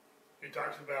 He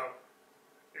talks about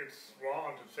it's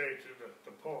wrong to say to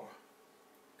the poor,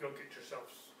 go get yourself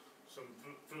some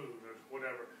food or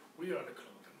whatever. We are to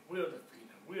clothe them. We are to feed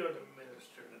them. We are to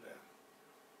minister to them.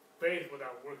 Faith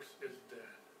without works is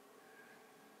dead.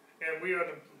 And we are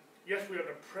to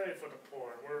pray for the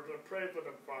poor. And we're to pray for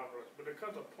the fatherless. But there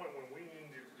comes a point when we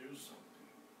need to do something.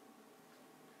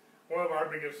 One of our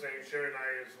biggest things, Sherry and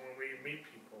I, is when we meet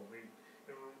people. We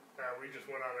just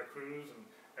went on a cruise and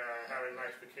had a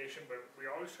nice vacation, but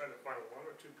we always try to find one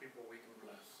or two people we can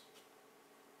bless.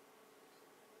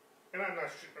 And I'm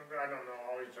not sure, I don't know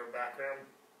always their background.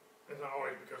 It's not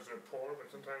always because they're poor,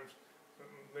 but sometimes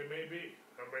they may be.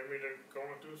 Or maybe they're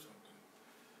going through something.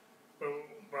 But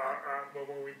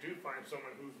when we do find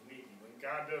someone who's needy, when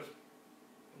God does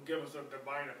give us a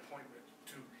divine appointment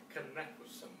to connect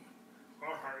with someone,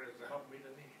 our heart is to help meet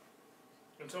a need.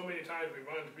 And so many times we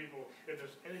run into people, if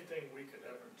there's anything we could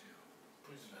ever do,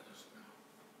 please let us know.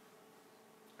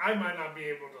 I might not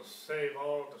be able to save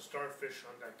all the starfish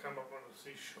that come up on the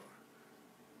seashore,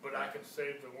 but I can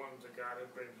save the ones that God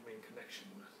brings me in connection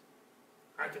with.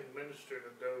 I can minister to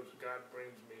those God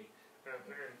brings me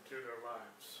into their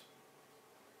lives.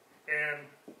 And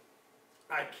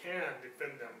I can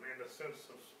defend them in the sense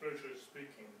of spiritually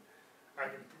speaking. I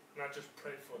can not just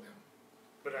pray for them,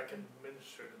 but I can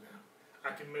minister to them.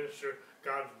 I can minister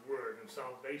God's word and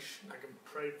salvation. I can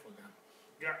pray for them.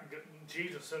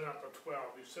 Jesus sent out the 12.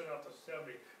 He sent out the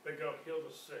 70. They go heal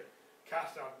the sick,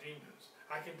 cast out demons.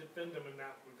 I can defend them in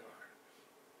that regard.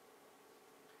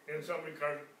 In some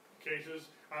cases,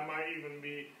 I might even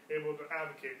be able to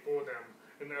advocate for them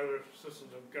in other systems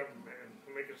of government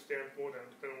and make a stand for them,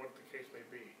 depending on what the case may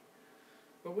be.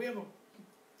 But we have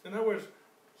in other words,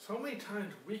 so many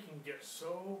times we can get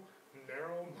so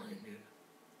narrow-minded,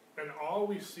 and all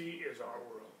we see is our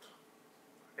world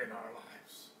and our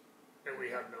lives, and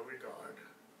we have no regard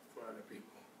for other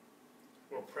people.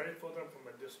 We'll pray for them from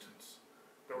a distance,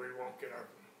 but we won't get our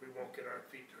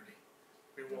feet dirty.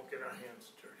 We won't get our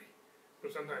hands dirty.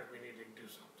 But sometimes we need to do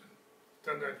something.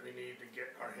 Sometimes we need to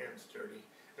get our hands dirty,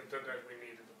 and sometimes we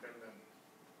need to defend them.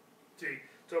 See,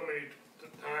 so many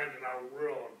times in our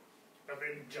world of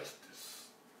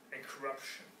injustice and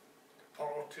corruption,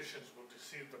 politicians will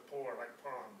deceive the poor like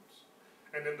pawns,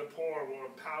 and then the poor will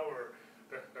empower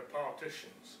the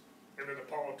politicians, and then the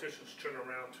politicians turn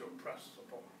around to oppress the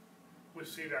poor. We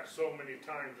see that so many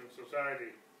times in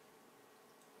society.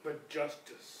 But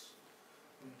justice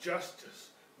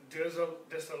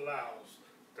disallows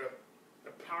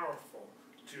the powerful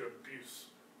to abuse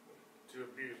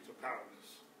the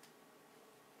powerless.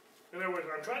 In other words,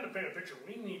 I'm trying to paint a picture.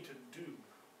 We need to do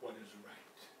what is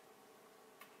right.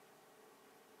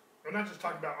 I'm not just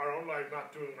talking about our own life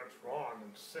not doing what's wrong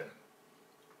and sin.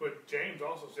 But James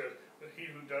also says that he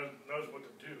who knows what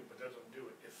to do but doesn't do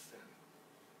it is sin.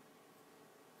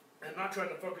 and not trying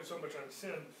to focus so much on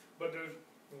sin, but there's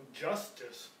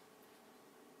justice.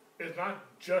 It's not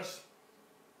just,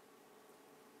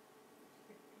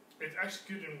 it's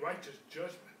executing righteous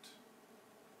judgment,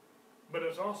 but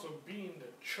it's also being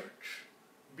the church,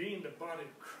 being the body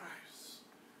of Christ,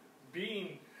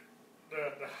 being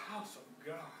the house of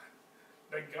God,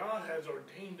 that God has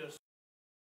ordained us.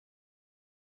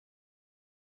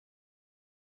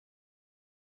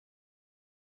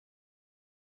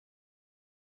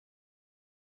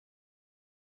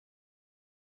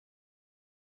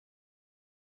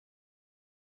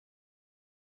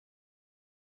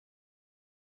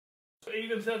 It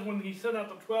even says when he sent out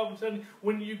the 12 and said,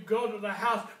 when you go to the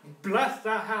house, bless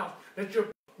that house.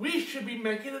 We should be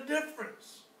making a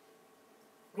difference.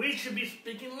 We should be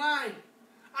speaking life.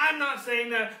 I'm not saying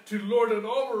that to lord it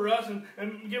over us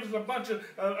and give us a bunch of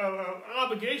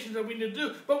obligations that we need to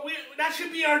do, but that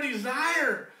should be our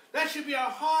desire. That should be our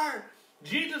heart.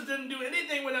 Jesus didn't do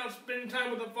anything without spending time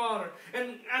with the Father.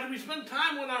 And as we spend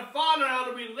time with our Father out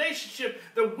of relationship,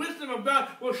 the wisdom of God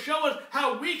will show us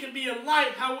how we can be a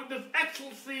light, how this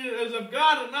excellency is of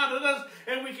God and not of us,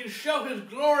 and we can show His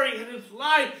glory and His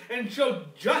light and show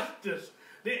justice.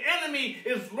 The enemy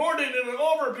is lording it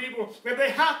over people, that they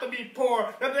have to be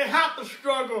poor, that they have to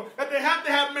struggle, that they have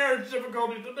to have marriage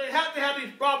difficulties, that they have to have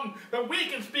these problems, that we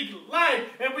can speak life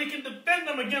and we can defend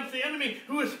them against the enemy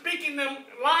who is speaking them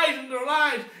lies in their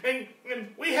lives. And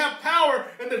we have power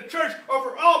in the church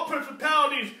over all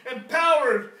principalities and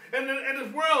powers in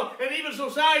this world and even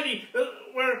society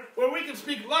where we can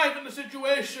speak life in the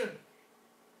situation.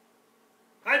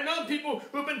 I've known people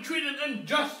who've been treated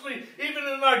unjustly, even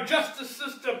in our justice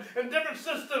system and different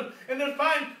systems, and there's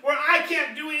times where I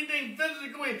can't do anything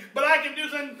physically, but I can do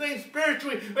something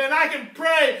spiritually, and I can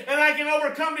pray, and I can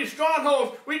overcome these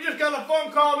strongholds. We just got a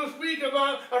phone call this week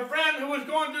about a friend who was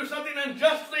going through something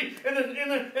unjustly in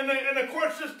the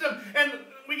court system, and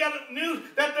we got news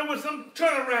that there was some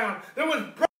turnaround.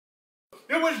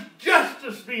 There was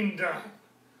justice being done.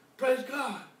 Praise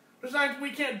God. There's times we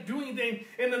can't do anything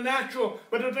in the natural,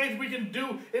 but there's things we can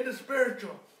do in the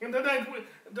spiritual. And there's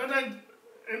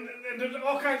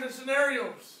all kinds of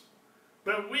scenarios.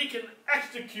 But we can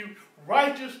execute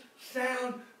righteous,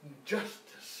 sound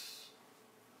justice.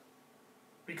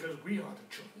 Because we are the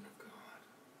children of God.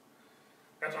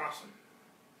 That's awesome,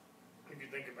 if you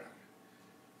think about it.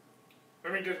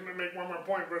 Let me just make one more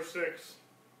point, verse 6.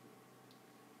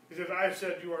 He says, I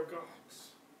said you are gods,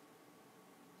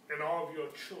 and all of you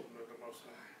are children of the Most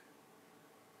High.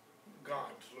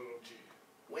 God's little g.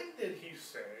 When did he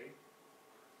say,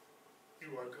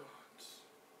 you are gods?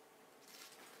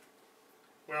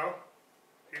 Well,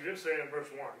 he did say in verse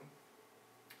 1,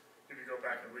 if you go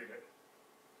back and read it.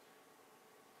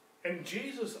 And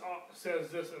Jesus says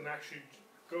this, and actually,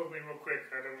 go with me real quick.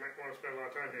 I don't want to spend a lot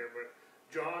of time here, but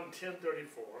John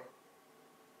 10:34.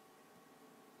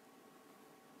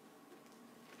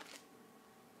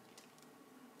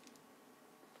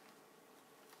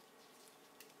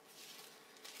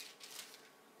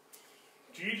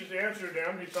 Jesus answered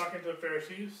them, he's talking to the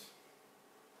Pharisees.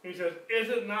 He says, is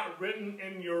it not written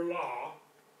in your law,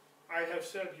 I have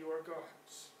said you are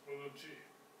gods, little g.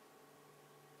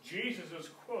 Jesus is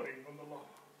quoting from the law.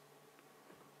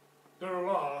 The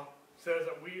law says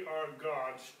that we are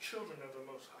God's children of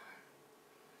the Most High.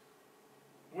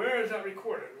 Where is that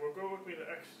recorded? Well, go with me to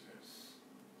Exodus,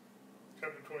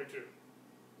 chapter 22.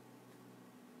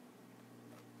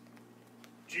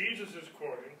 Jesus is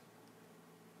quoting.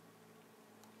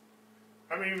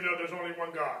 How many of you know there's only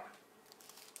one God?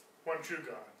 One true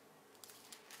God.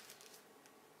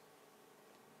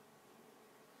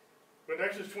 But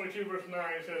Exodus 22 verse 9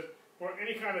 says, for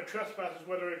any kind of trespasses,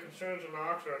 whether it concerns an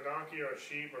ox or a donkey or a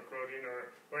sheep or clothing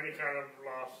or any kind of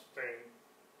lost thing,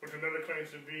 which another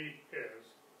claims to be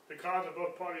his, the cause of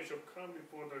both parties shall come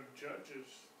before the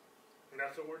judges. And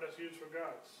that's the word that's used for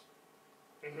gods.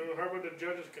 And whoever the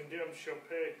judges condemn shall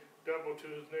pay double to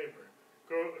his neighbor.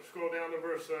 Scroll down to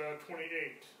verse 28.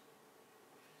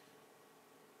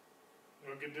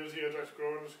 I'll get dizzy as I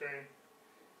scroll on the screen.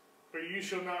 But you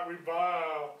shall not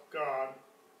revile God,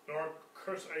 nor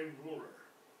curse a ruler.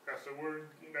 That's the word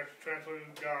that's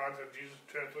translated God, that Jesus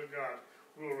translated God,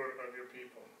 ruler of your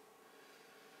people.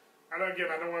 And again,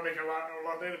 I don't want to make a lot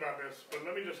of things about this, but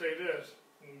let me just say this.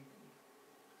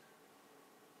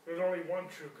 There's only one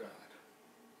true God.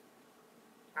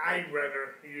 I'd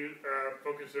rather you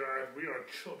focus there as we are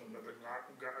children of the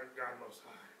God Most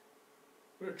High.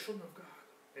 We are children of God.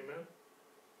 Amen?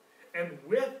 And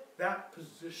with that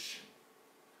position,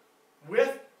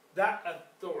 with that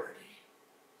authority,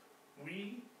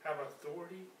 we have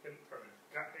authority in earth.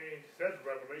 It says in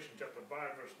Revelation chapter 5,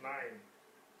 verse 9,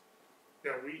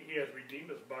 That He has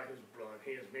redeemed us by His blood.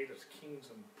 He has made us kings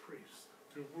and priests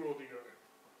to rule the earth.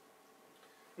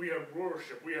 We have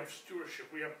rulership, we have stewardship,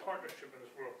 we have partnership in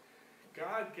this world.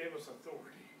 God gave us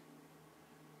authority.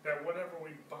 That whatever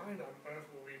we bind on earth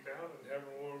will be bound in heaven,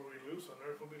 whatever we loose on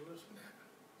earth will be loose in heaven.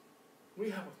 We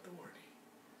have authority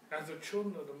as the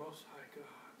children of the Most High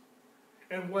God.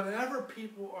 And whatever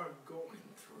people are going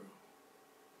through,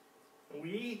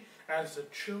 we as the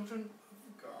children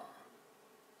of God,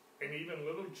 and even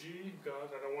little g,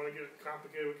 God, I don't want to get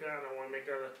complicated with that, I don't want to make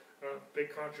that a big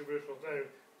controversial thing.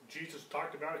 Jesus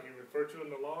talked about it, He referred to it in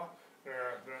the law.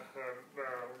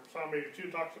 Psalm 82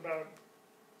 talks about it.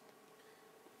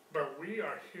 But we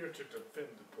are here to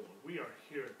defend the poor. We are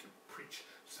here to preach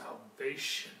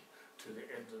salvation to the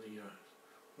ends of the earth.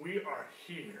 We are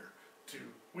here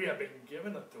we have been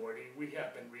given authority. We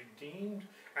have been redeemed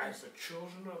as the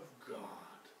children of God.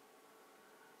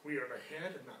 We are the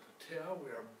head and not the tail. We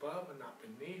are above and not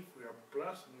beneath. We are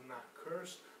blessed and not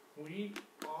cursed. We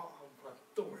are of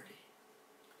authority.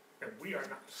 And we are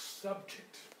not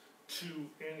subject to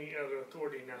any other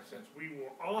authority in that sense. We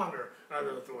will honor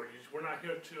other authorities. We're not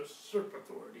here to usurp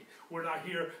authority. We're not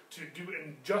here to do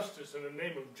injustice in the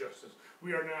name of justice.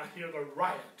 We are not here to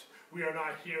riot. We are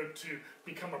not here to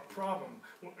become a problem.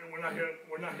 We're not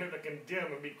here to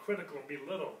condemn and be critical and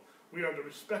belittle. We are to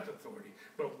respect authority.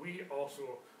 But we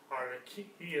also are the king.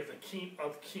 He is the King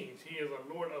of kings. He is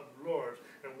the Lord of lords.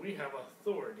 And we have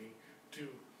authority to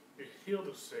heal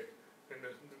the sick and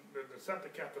to set the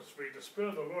captives free. The Spirit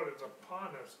of the Lord is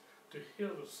upon us to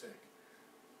heal the sick,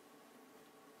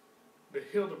 to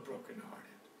heal the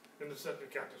brokenhearted, and to set the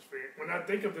captives free. When I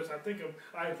think of this, I think of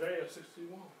Isaiah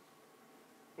 61,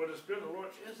 where the Spirit of the Lord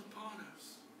is upon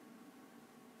us.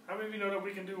 How many of you know that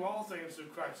we can do all things through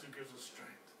Christ who gives us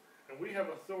strength? And we have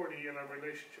authority in our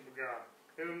relationship with God.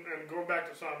 And going back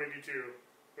to Psalm 82,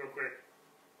 real quick,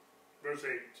 verse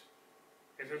 8.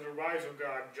 It says, "Arise, O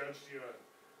God, judge the earth,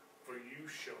 for you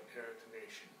shall inherit the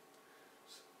nations."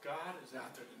 God is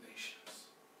after the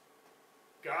nations.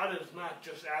 God is not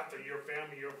just after your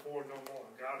family, your poor, no more.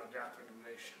 God is after the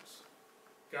nations.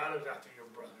 God is after your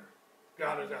brother.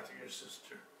 God is after your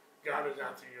sister. God is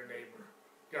after your neighbor.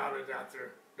 God is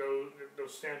after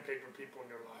those sandpaper people in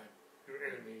your life, your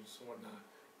enemies and whatnot.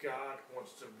 God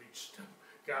wants to reach them.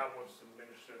 God wants to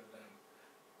minister to them.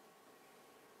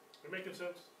 Is it making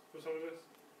sense for some of this?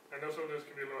 I know some of this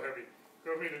can be a little heavy.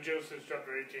 Go with me to Genesis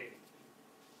chapter 18.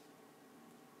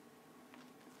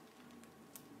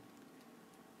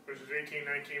 Verses 18,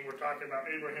 19, we're talking about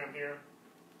Abraham here.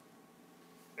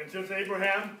 "And since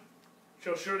Abraham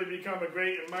shall surely become a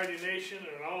great and mighty nation,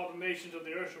 and all the nations of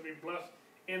the earth shall be blessed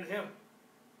in him.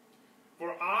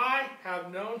 For I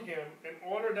have known him in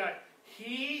order that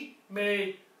he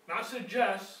may not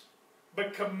suggest,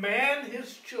 but command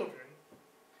his children,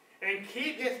 and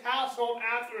keep his household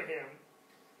after him,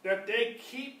 that they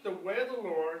keep the way of the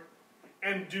Lord,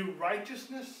 and do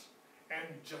righteousness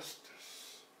and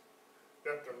justice,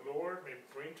 that the Lord may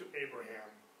bring to Abraham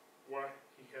what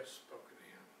he has spoken to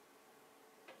him."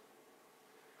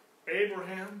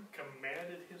 Abraham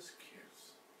commanded his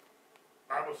kids.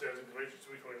 The Bible says in Galatians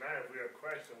 3:29, we are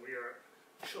Christ and we are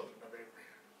children of Abraham.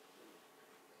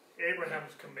 Abraham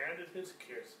has commanded his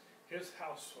kids, his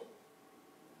household,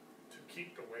 to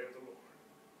keep the way of the Lord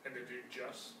and to do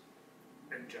just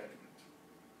and judgment.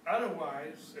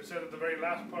 Otherwise, it said at the very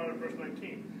last part of verse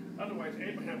 19, otherwise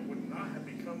Abraham would not have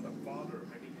become the father of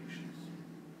many nations.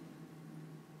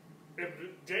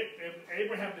 If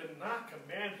Abraham did not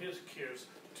command his kids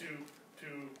to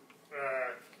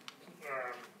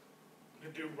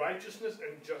do righteousness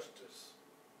and justice,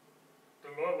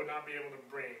 the Lord would not be able to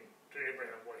bring to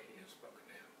Abraham what he has spoken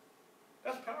to him.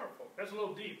 That's powerful. That's a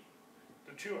little deep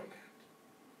to chew on that.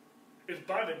 It's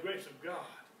by the grace of God.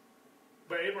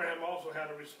 But Abraham also had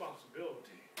a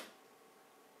responsibility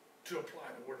to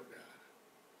apply the Word of God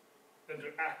and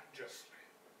to act justly.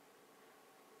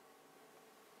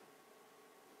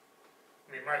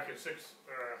 I mean, Micah 6,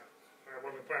 I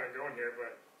wasn't planning on going here,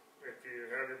 but if you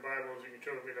have your Bibles, you can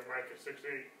turn with me to Micah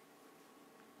 6:8.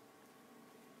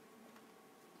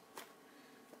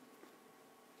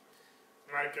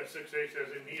 Micah 6:8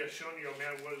 says, "And he has shown you, O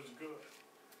man, what is good.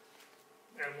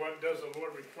 And what does the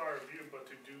Lord require of you but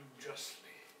to do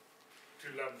justly,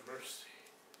 to love mercy,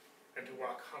 and to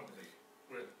walk humbly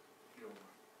with your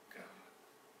God."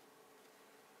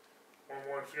 One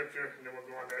more scripture, and then we'll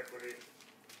go on to equity.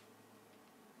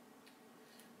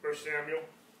 1 Samuel,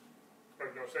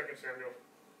 or no, 2 Samuel,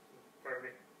 pardon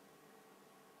me.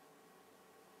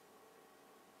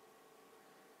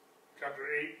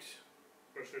 Chapter 8,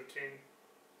 verse 15.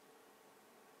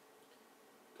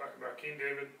 Talking about King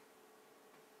David.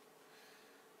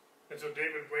 And so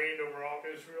David reigned over all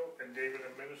Israel, and David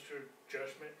administered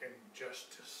judgment and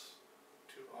justice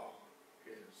to all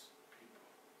his people.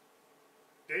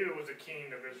 David was the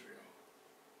king of Israel.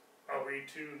 Are we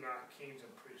too not kings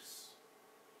and priests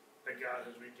that God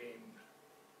has redeemed?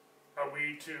 Are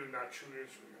we too not true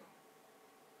Israel?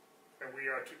 And we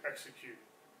are to execute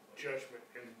judgment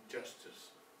and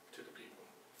justice to the people.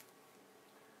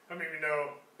 I mean, we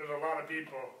know there's a lot of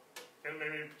people, and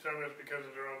maybe some of it's because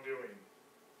of their own doing,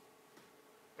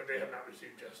 but they have not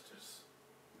received justice,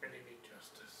 and they need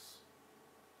justice.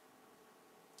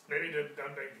 Maybe they've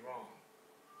done things wrong,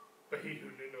 but he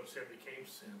who knew no sin became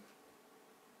sin,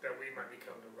 that we might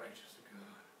become the righteous of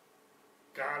God.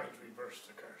 God has reversed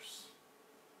the curse.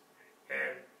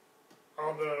 And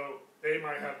although they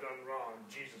might have done wrong,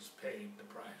 Jesus paid the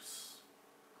price.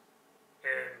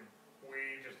 And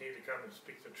we just need to come and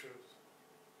speak the truth.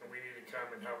 And we need to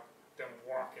come and help them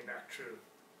walk in that truth,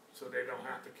 so they don't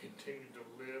have to continue to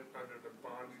live under the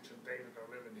bondage and things that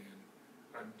they're living in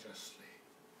unjustly.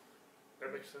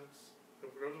 That makes sense? For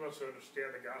those of us who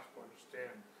understand the gospel,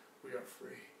 understand we are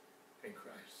free in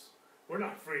Christ. We're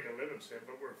not free to live in sin,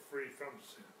 but we're free from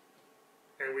sin.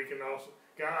 And we can also,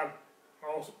 God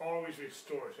also always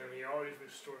restores, and he always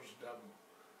restores double.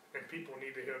 And people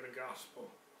need to hear the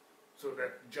gospel so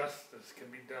that justice can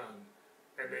be done,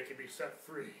 and they can be set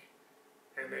free,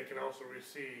 and they can also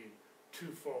receive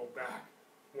twofold back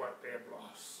what they have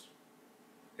lost.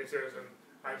 It says in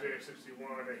Isaiah 61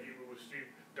 that he will receive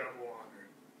double honor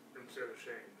instead of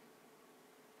shame.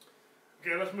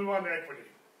 Okay, let's move on to equity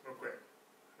real quick.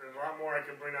 There's a lot more I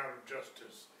can bring out of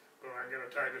justice, but I'm going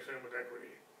to tie this in with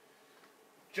equity.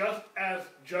 Just as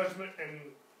judgment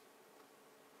and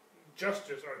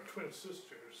justice are twin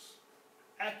sisters,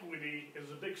 equity is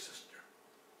a big sister.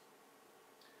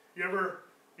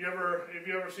 If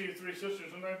you ever see three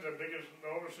sisters, sometimes the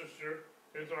older sister,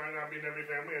 it might not be in every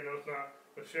family. I know it's not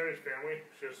with Sherry's family.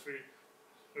 There's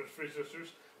three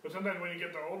sisters. But sometimes when you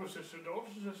get the older sister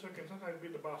can sometimes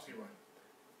be the bossy one.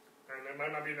 And it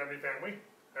might not be in every family.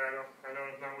 I know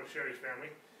it's not with Sherry's family.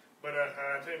 But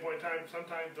at any point in time,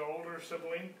 sometimes the older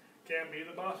sibling can be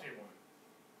the bossy one.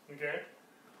 Okay?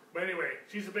 But anyway,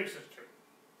 she's a big sister.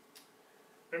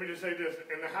 Let me just say this.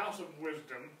 In the house of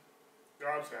wisdom,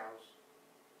 God's house,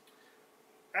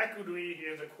 equity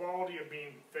is the quality of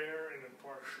being fair and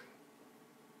impartial.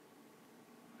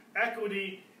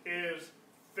 Equity is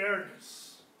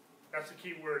fairness. That's the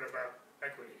key word about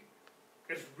equity.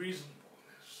 It's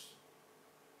reasonableness.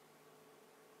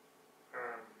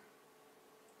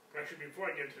 Actually, before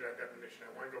I get into that definition,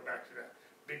 I want to go back to that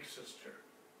big sister.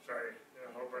 Sorry, I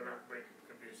hope I'm not making it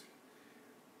confusing.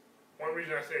 One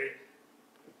reason I say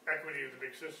equity is the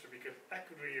big sister, because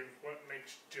equity is what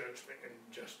makes judgment and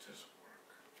justice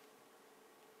work.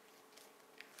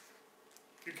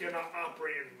 You cannot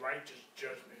operate in righteous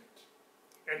judgment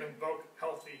and invoke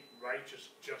healthy,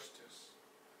 righteous justice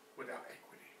without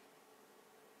equity.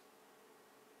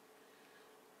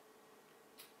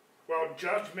 While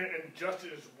judgment and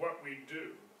justice is what we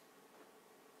do,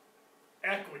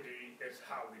 equity is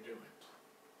how we do it.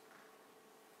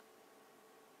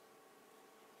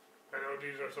 I know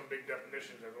these are some big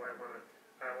definitions, that's why I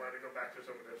want to go back to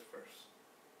some of this first.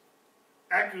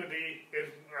 Equity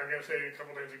is, I'm going to say a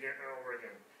couple things again and over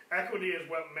again. Equity is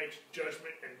what makes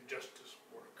judgment and justice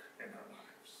work in our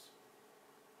lives.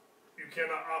 You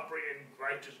cannot operate in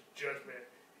righteous judgment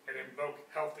and invoke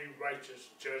healthy,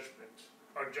 righteous judgment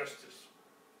or justice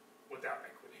without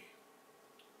equity.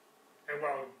 And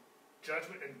while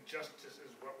judgment and justice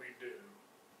is what we do,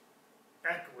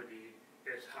 equity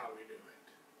is how we do it.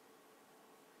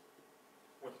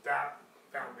 With that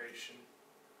foundation,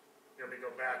 let me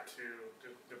go back to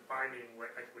defining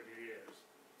what equity is.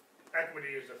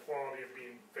 Equity is the quality of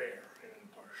being fair and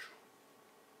impartial.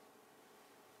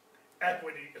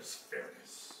 Equity is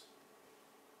fairness.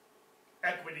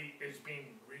 Equity is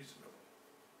being reasonable.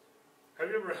 Have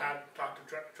you ever tried to talk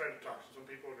to some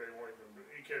people that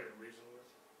you can't even reason with?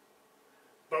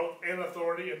 Both in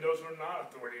authority and those who are not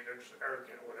authority, they're just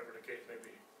arrogant, whatever the case may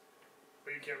be.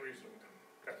 But you can't reason with them.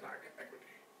 That's not equity.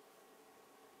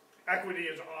 Equity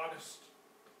is honest.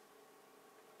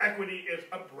 Equity is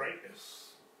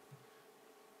uprightness.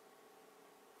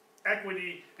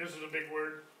 Equity, this is a big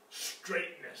word,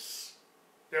 straightness.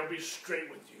 They'll be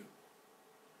straight with you.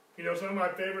 You know, some of my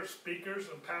favorite speakers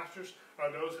and pastors are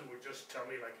those who would just tell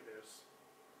me like it is.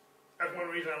 That's one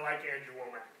reason I like Andrew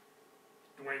Womack,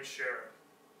 Dwayne Sheriff,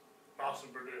 Austin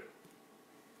Perdue,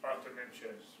 Arthur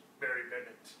Minches, Barry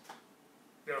Bennett.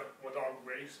 You know, with all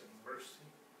grace and mercy,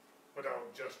 with all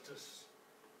justice,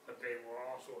 but they will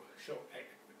also show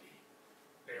equity.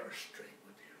 They are straight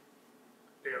with you.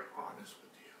 They are honest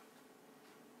with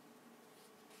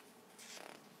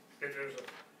you. If there's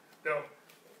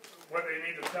what they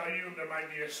need to tell you, there might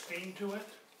be a sting to it.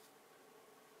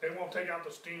 They won't take out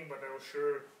the sting, but they'll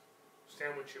sure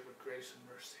sandwich it with grace and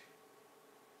mercy.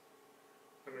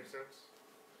 That makes sense?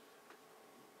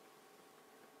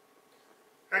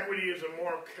 Equity is a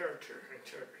moral character,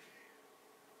 integrity.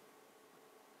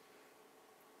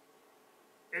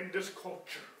 In this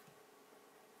culture,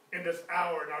 in this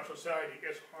hour in our society,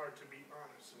 it's hard to be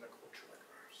honest in a culture like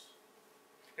ours.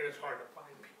 And it's hard to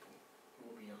find people who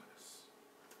will be honest.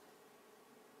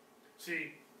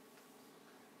 See,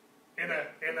 in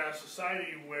a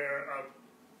society where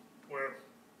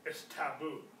it's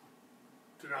taboo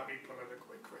to not be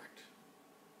politically correct,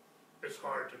 it's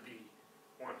hard to be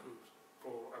one who's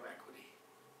full of equity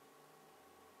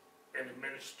and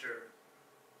administer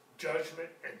judgment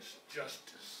and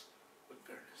justice with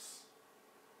fairness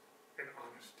and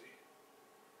honesty.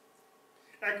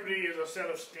 Equity is a set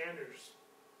of standards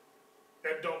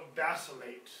that don't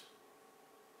vacillate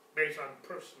based on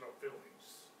personal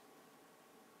feelings.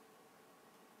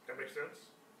 That makes sense?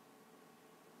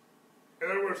 In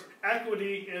other words,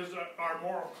 equity is our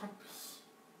moral compass.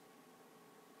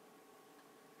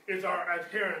 It's our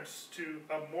adherence to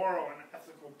a moral and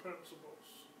ethical principles.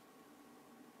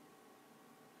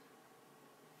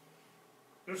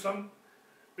 There's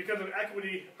because of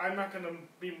equity, I'm not going to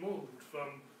be moved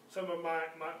from some of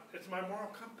it's my moral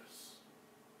compass.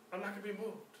 I'm not going to be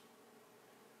moved.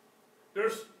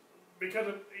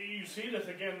 You see this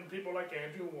again in people like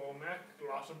Andrew Womack,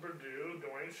 Lawson Perdue,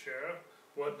 Dwayne Sheriff,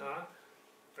 whatnot,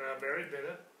 Barry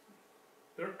Bennett.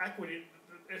 Their equity,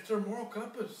 it's their moral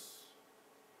compass.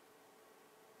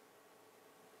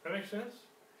 That makes sense?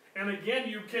 And again,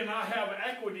 you cannot have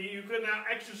equity, you cannot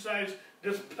exercise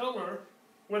this pillar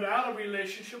without a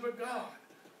relationship with God,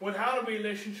 without a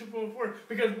relationship with the Word.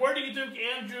 Because where do you think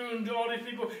Andrew and all these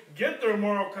people get their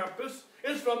moral compass?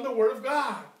 It's from the Word of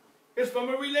God. It's from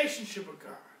a relationship with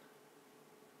God.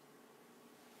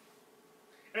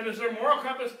 And it's their moral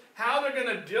compass, how they're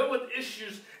going to deal with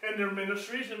issues in their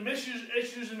ministries, and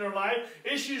issues in their life,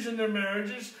 issues in their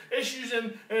marriages, issues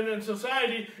in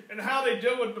society, and how they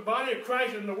deal with the body of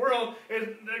Christ in the world,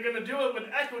 and they're going to deal it with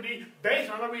equity based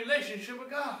on a relationship with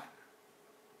God.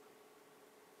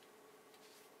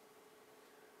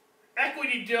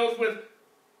 Equity deals with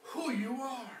who you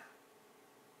are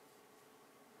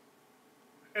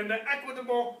and the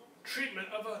equitable treatment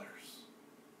of others.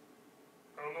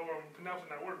 I don't know if I'm pronouncing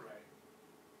that word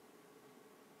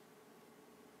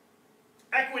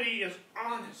right. Equity is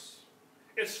honest.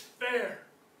 It's fair.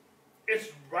 It's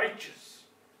righteous.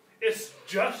 It's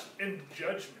just in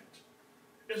judgment.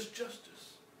 It's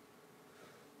justice.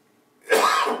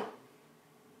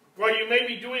 While you may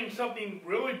be doing something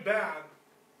really bad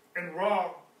and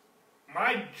wrong,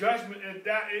 my judgment is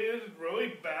that it is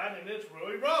really bad and it's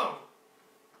really wrong.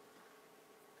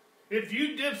 If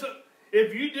you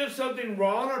did something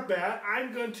wrong or bad,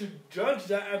 I'm going to judge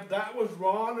that as that was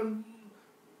wrong and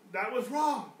that was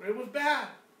wrong. It was bad.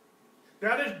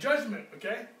 That is judgment,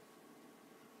 okay?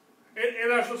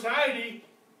 In our society,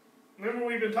 remember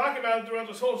we've been talking about it throughout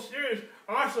this whole series,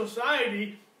 our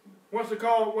society wants to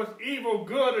call what's evil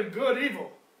good and good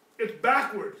evil. It's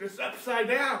backwards. It's upside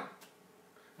down.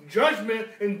 Judgment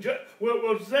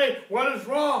will say what is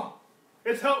wrong.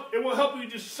 It will help you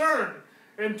discern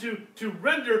and to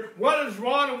render what is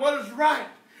wrong and what is right.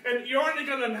 And you're only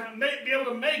going to be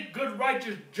able to make good,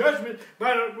 righteous judgment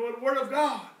by the Word of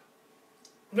God.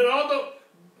 But although,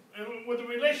 with the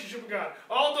relationship with God,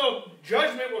 although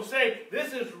judgment will say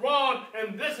this is wrong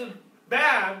and this is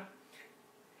bad,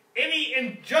 any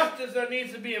injustice that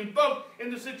needs to be invoked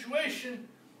in the situation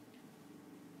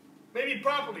maybe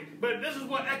properly. But this is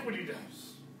what equity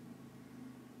does.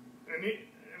 And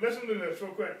listen to this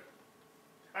real quick.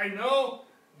 I know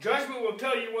judgment will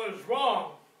tell you what is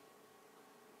wrong,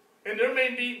 and there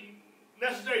may be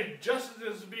necessary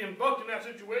justice to be invoked in that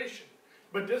situation,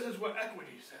 but this is what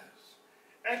equity says.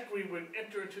 Equity would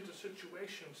enter into the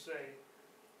situation and say,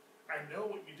 I know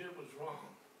what you did was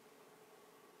wrong,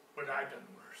 but I've done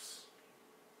worse.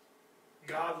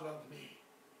 God loved me.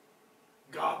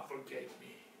 God forgave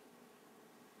me.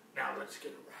 Now let's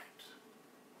get it right.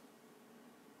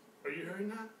 Are you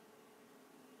hearing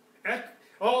that?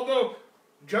 Although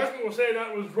judgment will say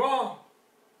that was wrong,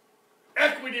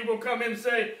 equity will come in and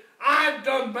say, I've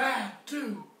done bad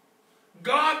too.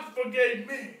 God forgave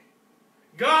me.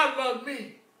 God loved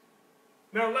me.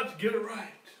 Now let's get it right.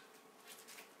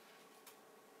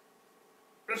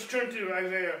 Let's turn to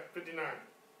Isaiah 59.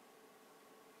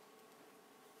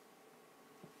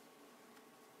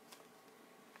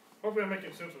 Hopefully I'm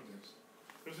making sense of this.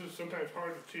 This is sometimes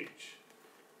hard to teach.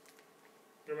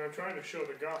 And I'm trying to show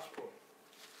the gospel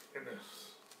in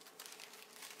this.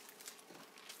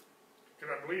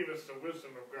 Because I believe it's the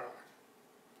wisdom of God.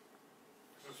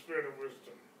 It's the spirit of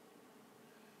wisdom.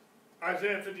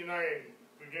 Isaiah 59,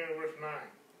 beginning verse 9.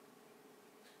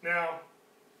 Now,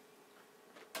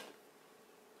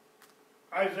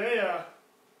 Isaiah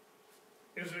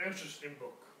is an interesting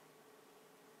book.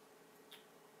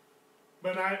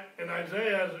 But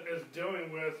Isaiah is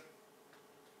dealing with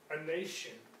a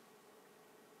nation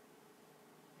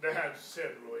that had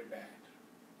sinned really bad.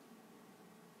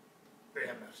 They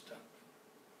had messed up.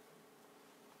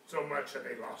 So much that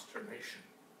they lost their nation.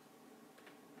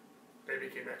 They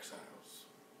became exiles.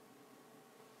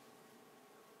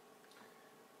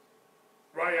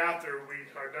 Right after we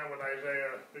are done with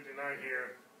Isaiah 59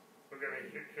 here, we're going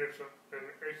to hear some, and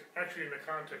it's actually in the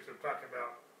context of talking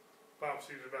about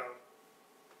prophecies about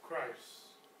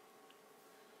Christ.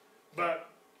 But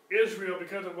Israel,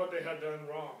 because of what they had done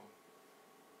wrong,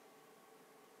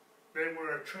 they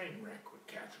were a train wreck with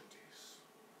casualties.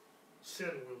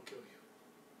 Sin will kill you.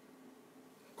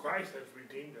 Christ has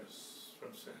redeemed us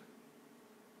from sin.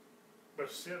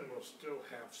 But sin will still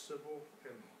have civil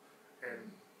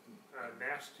and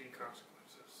nasty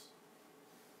consequences.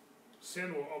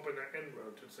 Sin will open an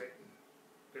inroad to Satan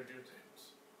to do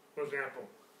things. For example,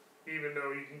 even though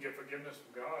you can get forgiveness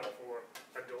from God for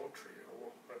adultery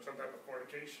or some type of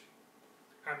fornication,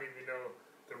 how many of you know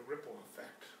the ripple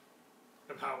effect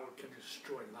of how it can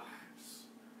destroy lives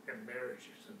and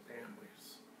marriages and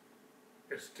families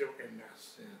is still in that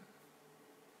sin?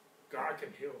 God can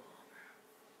heal all that.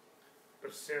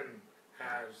 But sin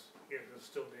is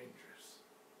still dangerous.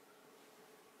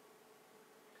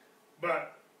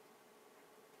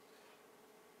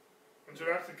 And so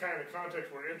that's the kind of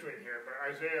context we're entering here. But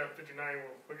Isaiah 59,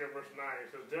 we'll look at verse 9.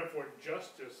 It says, therefore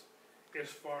justice is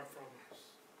far from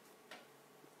us,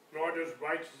 nor does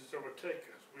righteousness overtake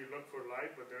us. We look for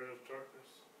light, but there is darkness.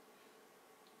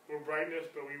 For brightness,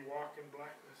 but we walk in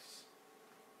blackness.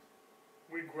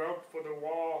 We grope for the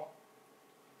wall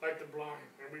like the blind,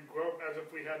 and we grope as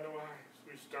if we had no eyes.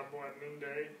 We stumble at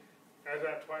noonday as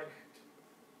at twilight.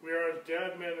 We are as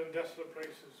dead men in desolate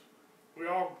places. We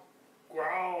all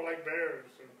growl like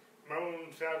bears and moan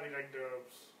sadly like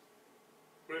doves.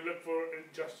 We look for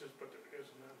injustice, but there is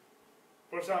none.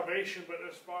 For salvation, but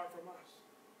it's far from us.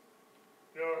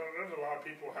 You know, there's a lot of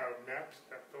people who have met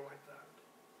that feel like that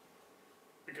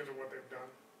because of what they've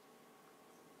done.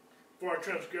 For our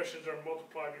transgressions are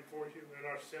multiplied before you, and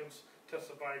our sins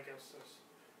testify against us.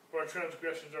 For our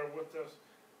transgressions are with us,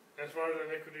 as far as our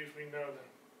iniquities we know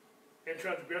them. In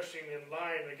transgressing and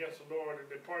lying against the Lord, and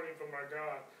departing from our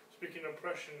God, speaking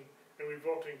oppression and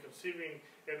revolting, conceiving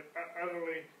and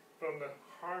utterly from the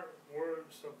heart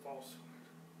words of falsehood.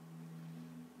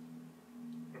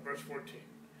 Verse 14.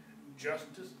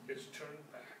 Justice is turned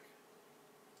back,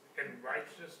 and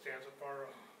righteousness stands afar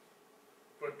off.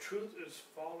 But truth is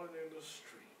fallen in the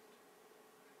street,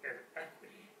 and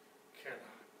equity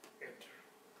cannot enter.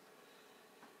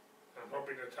 I'm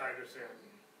hoping to tie this in.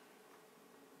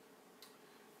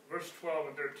 Verse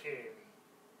 12 and 13.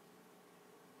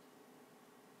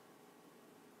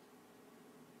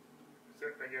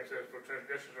 Again says, for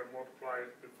transgressions are multiplied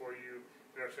before you,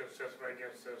 and our sins testify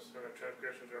against us, and our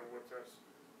transgressions are with us.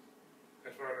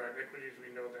 As far as our iniquities,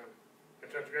 we know them. And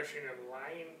transgression and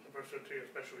lying, verse 13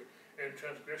 especially, and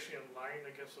transgression and lying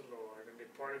against the Lord, and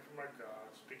departing from our God,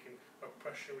 speaking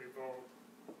oppression, revolt,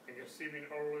 and conceiving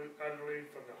utterly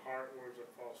from the heart words of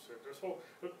falsehood.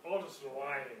 All this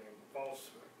lying and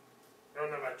falsehood. I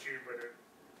don't know about you, but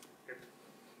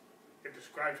it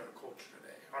describes our culture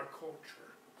today. Our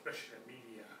culture, especially in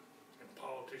media and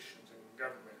politicians and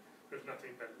government, there's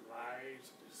nothing but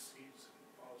lies, deceits, and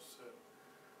falsehood.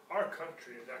 Our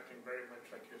country is acting very much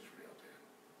like Israel did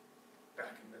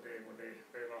back in the day when they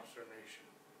lost their nation.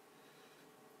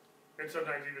 It's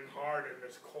sometimes even hard in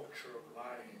this culture of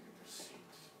lying and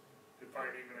deceit to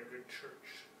find even a good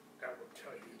church that will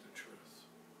tell you the truth,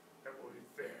 that will be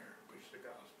there, preach the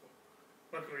gospel.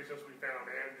 Luckily, since we found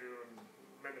Andrew and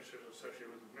ministers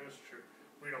associated with the ministry,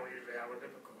 we don't usually have a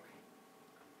difficulty.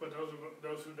 But those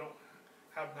who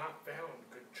have not found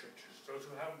good churches, those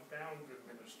who haven't found good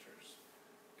ministers,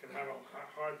 can have a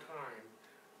hard time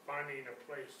finding a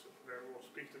place that will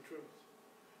speak the truth.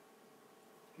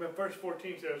 But verse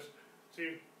 14 says,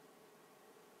 see,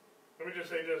 let me just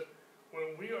say this,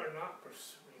 when we are not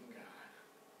pursuing God,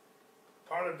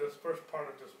 first part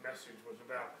of this message was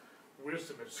about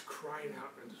wisdom is crying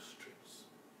out in the streets.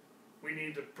 We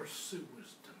need to pursue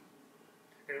wisdom.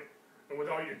 And with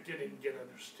all you're getting, get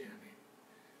understanding.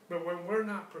 But when we're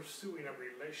not pursuing a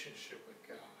relationship with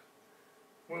God,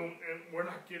 and we're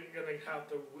not going to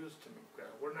have the wisdom of God,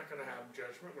 we're not going to have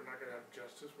judgment, we're not going to have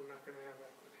justice, we're not going to have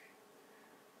equity.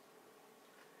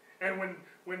 And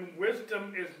when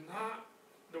wisdom is not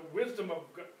the wisdom of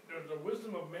God, there's the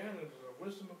wisdom of man and there's the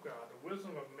wisdom of God. The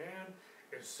wisdom of man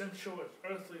is sensual, it's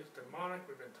earthly, it's demonic.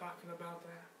 We've been talking about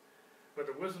that.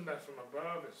 But the wisdom that's from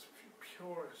above is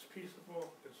pure, it's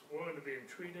peaceable, it's willing to be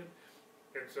entreated,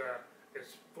 it's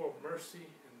full of mercy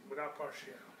and without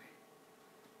partiality.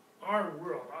 Our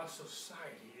world, our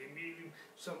society, and even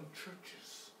some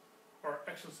churches are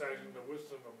exercising the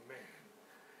wisdom of man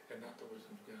and not the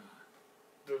wisdom of God.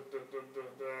 The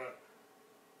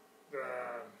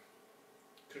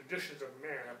traditions of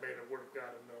man have made the word of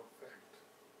God of no effect.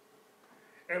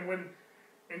 And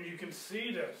you can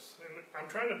see this, and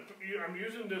I'm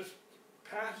using this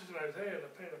passage in Isaiah to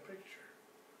paint a picture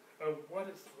of what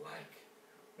it's like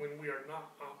when we are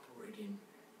not operating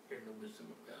in the wisdom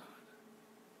of God.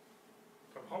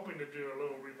 I'm hoping to do a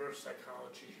little reverse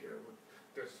psychology here with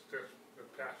this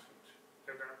passage,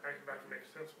 and I can make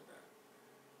sense with that.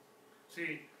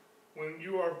 See, when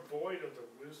you are void of the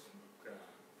wisdom of God,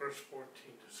 verse 14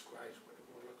 describes what it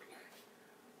will look like.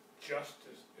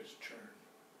 Justice is turned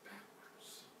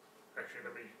backwards. Actually,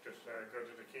 let me just go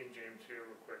to the King James here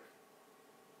real quick.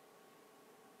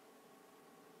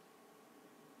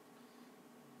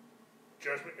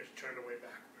 Judgment is turned away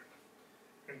backward,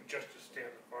 and justice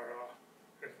stands afar off,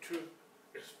 and truth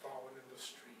is fallen in the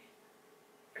street,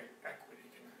 and equity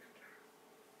cannot enter.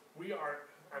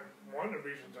 One of the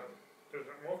reasons there's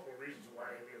multiple reasons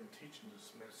why I'm teaching this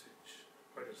message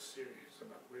or this series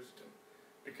about wisdom.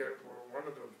 Because one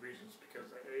of those reasons, because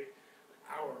the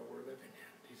hour we're living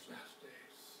in these last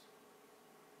days,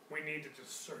 we need to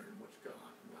discern what's God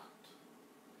and not.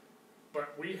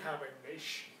 But we have a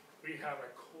nation, we have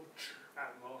a culture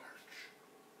at large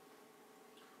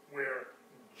where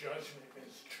judgment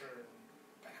is turned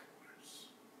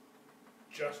backwards.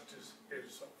 Justice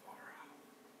is afar out.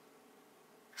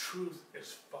 Truth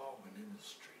is fallen in the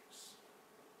streets,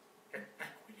 and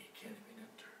equity can't even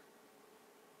enter.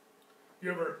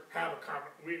 You ever have a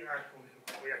comment? We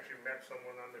actually met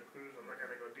someone on the cruise. I'm not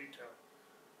going to go detail,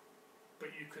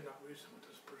 but you could not reason with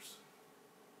this person.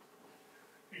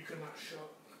 You could not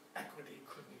show equity.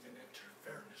 Couldn't even enter.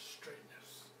 Fairness,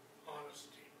 straightness,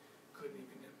 honesty couldn't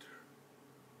even enter.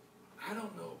 I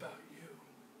don't know about you,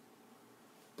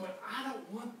 but I don't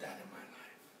want that in my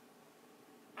life.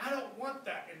 I don't want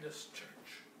that in this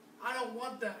church. I don't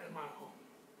want that in my home.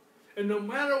 And no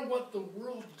matter what the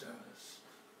world does,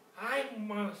 I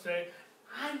want to say,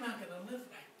 I'm not going to live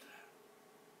like that.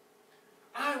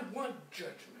 I want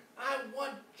judgment. I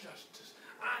want justice.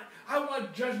 I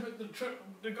want judgment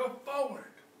to go forward.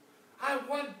 I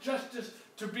want justice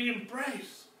to be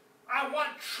embraced. I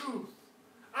want truth.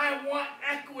 I want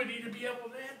equity to be able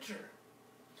to enter.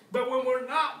 But when we're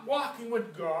not walking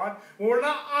with God, when we're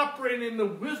not operating in the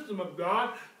wisdom of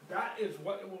God, that is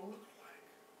what it will look like.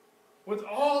 With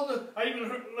all I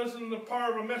even listened to the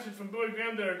part of a message from Billy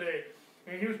Graham the other day,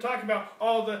 and he was talking about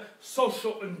all the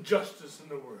social injustice in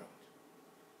the world.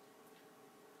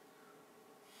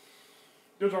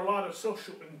 There's a lot of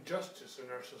social injustice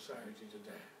in our society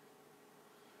today.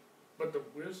 But the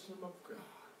wisdom of God,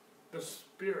 the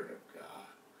Spirit of God,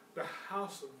 the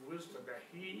house of wisdom that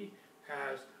He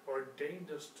has ordained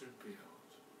us to build,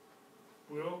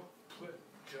 will put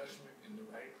judgment in the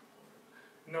right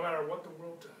order. No matter what the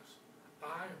world does,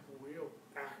 I will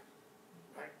act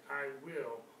right. I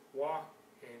will walk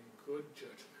in good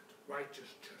judgment,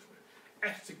 righteous judgment,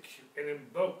 execute and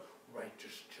invoke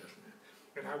righteous judgment.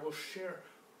 And I will share.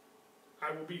 I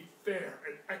will be fair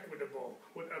and equitable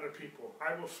with other people.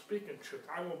 I will speak in truth.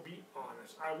 I will be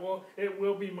honest. It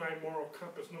will be my moral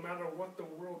compass, no matter what the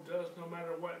world does, no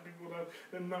matter what people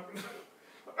do,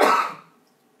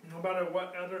 no matter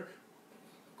what other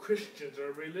Christians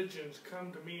or religions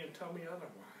come to me and tell me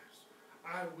otherwise.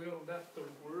 I will let the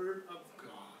Word of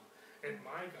God and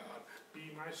my God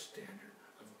be my standard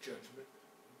of judgment,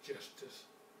 justice,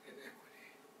 and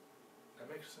equity. That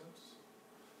makes sense?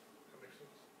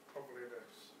 Hopefully it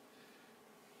does.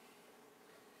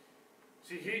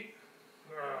 See,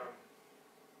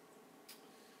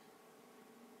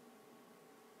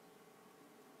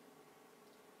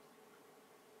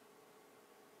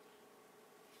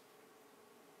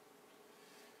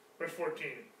 verse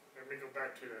 14, let me go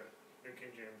back to the New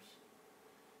King James.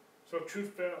 So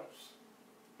truth fails,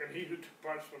 and he who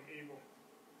departs from evil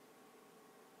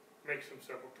makes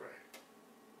himself a prey.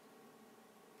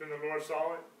 Then the Lord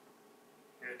saw it,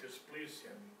 and it displeased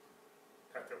him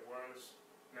that there was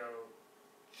no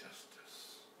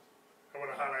justice. I want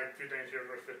to highlight a few things here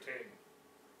in verse 15.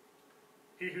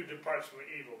 He who departs from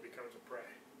evil becomes a prey.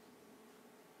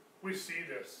 We see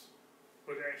this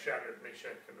with Shadrach,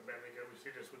 Meshach, and Abednego. We see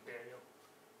this with Daniel.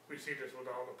 We see this with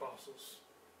all the apostles.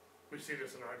 We see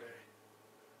this in our day.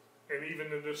 And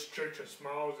even in this church, as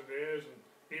small as it is, and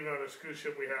even on the school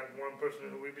ship, we had one person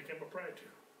who we became a prey to.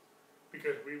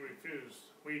 Because we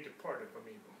refused, we departed from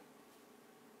evil.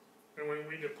 And when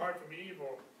we depart from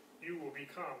evil, you will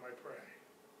become a prey.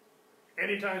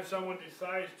 Anytime someone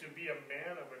decides to be a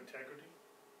man of integrity,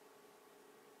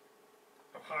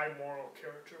 of high moral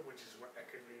character, which is what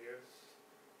equity is,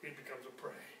 he becomes a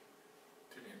prey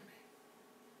to the enemy.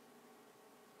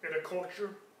 In a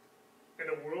culture, in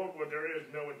a world where there is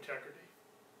no integrity,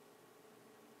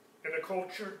 in a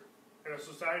culture, in a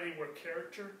society where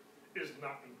character is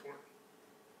not important,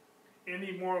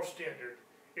 any moral standard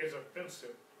is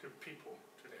offensive to people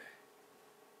today.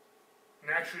 And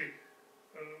actually,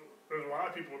 there's a lot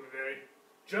of people today,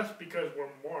 just because we're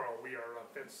moral, we are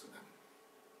offensive to them.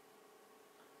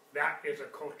 That is a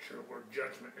culture where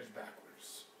judgment is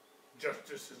backwards.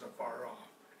 Justice is afar off,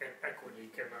 and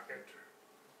equity cannot enter.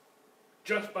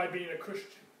 Just by being a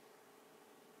Christian.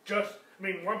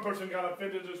 One person got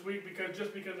offended this week because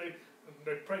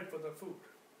they prayed for the food.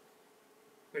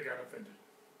 They got offended.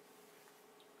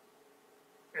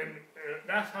 And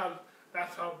that's how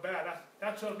bad.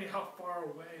 That tells me how far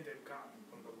away they've gotten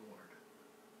from the Lord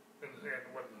and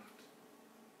whatnot.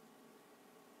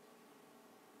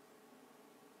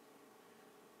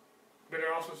 But it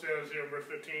also says here in verse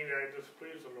 15 that it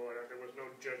displeased the Lord, that there was no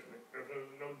judgment, there was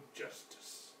no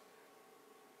justice.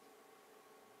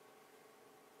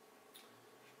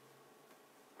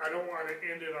 I don't want to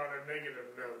end it on a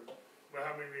negative note, but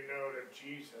how many of you know that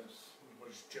Jesus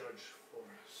was judged for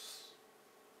us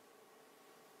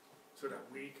so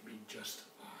that we can be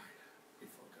justified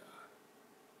before God?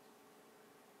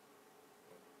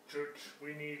 Church,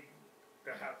 we need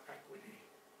to have equity.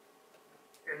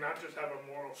 And not just have a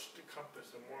moral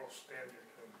compass, a moral standard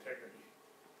of integrity.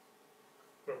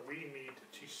 But we need to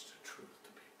teach the truth to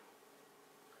people.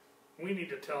 We need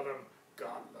to tell them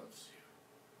God loves you.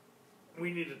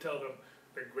 We need to tell them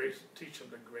the grace, teach them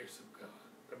the grace of God,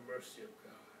 the mercy of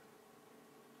God.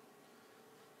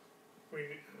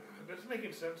 That's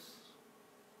making sense.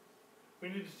 We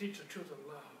need to teach the truth in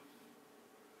love.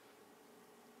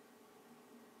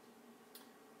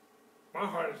 My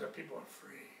heart is that people are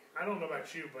free. I don't know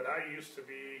about you, but I used to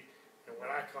be in what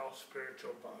I call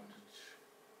spiritual bondage.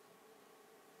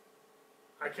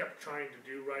 I kept trying to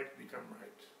do right to become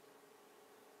right.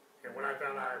 And when I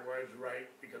found out I was right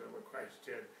because of what Christ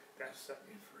did, that set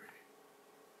me free.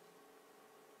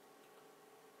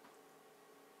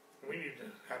 We need to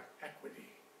have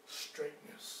equity,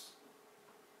 straightness,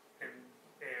 and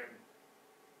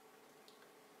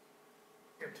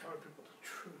telling people the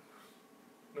truth,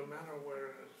 no matter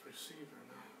whether it's received or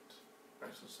not by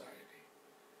society.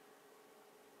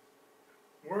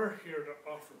 We're here to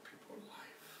offer people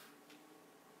life.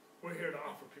 We're here to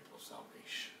offer people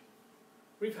salvation.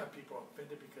 We've had people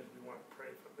offended because we want to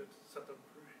pray for them, set them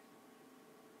free.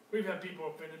 We've had people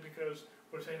offended because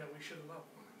we're saying that we should love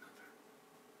one another.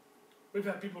 We've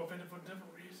had people offended for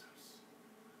different reasons.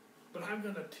 But I'm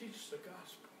going to teach the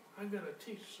gospel. I'm going to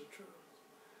teach the truth.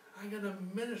 I'm going to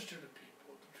minister to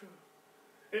people the truth.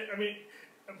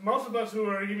 Most of us who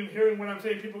are even hearing what I'm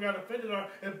saying, people got offended,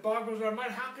 it boggles our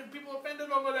mind. How can people offended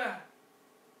over that?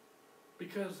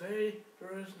 Because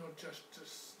there is no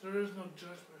justice. There is no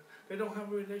judgment. They don't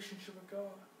have a relationship with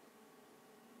God.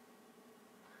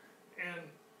 And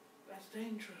that's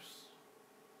dangerous.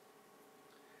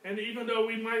 And even though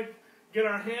we might get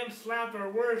our hands slapped or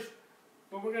worse,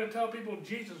 but we're going to tell people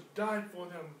Jesus died for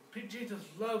them. Jesus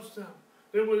loves them.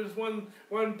 There was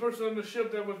one person on the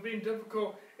ship that was being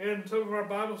difficult in some of our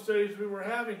Bible studies we were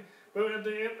having. But at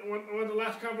the end, one of the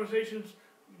last conversations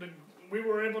we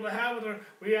were able to have with her,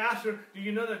 we asked her, do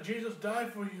you know that Jesus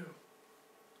died for you?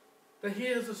 That He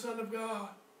is the Son of God.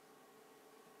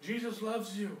 Jesus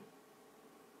loves you.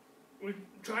 We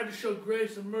tried to show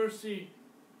grace and mercy.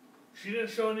 She didn't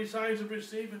show any signs of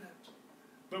receiving it.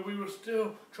 But we were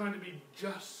still trying to be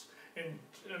just in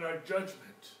our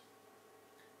judgment,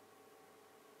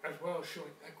 as well as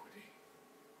showing equity.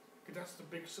 Because that's the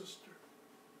big sister.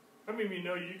 How many of you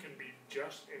know you can be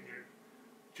just in your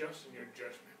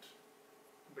judgment,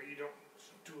 but you don't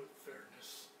do it with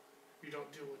fairness. You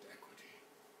don't do it with equity.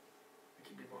 It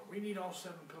can be wrong. We need all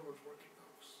 7 pillars working,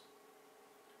 folks.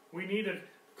 We need to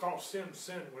call sin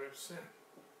when it's sin.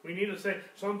 We need to say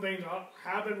some things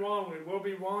have been wrong, they will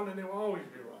be wrong, and they will always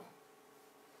be wrong.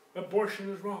 Abortion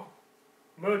is wrong.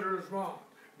 Murder is wrong.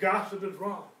 Gossip is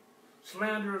wrong.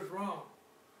 Slander is wrong.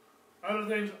 Other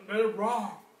things, they're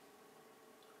wrong.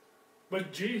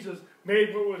 But Jesus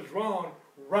made what was wrong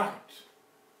right.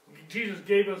 Jesus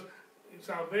gave us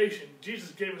salvation.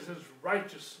 Jesus gave us his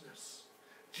righteousness.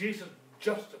 Jesus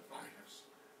justified us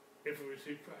if we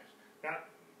receive Christ.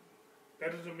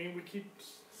 That doesn't mean we keep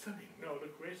sinning. No, the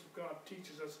grace of God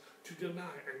teaches us to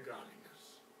deny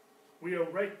ungodliness. We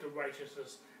await the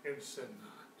righteousness and sin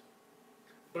not.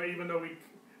 But even though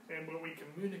when we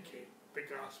communicate the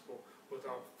gospel with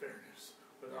all fairness,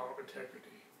 with all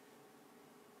integrity,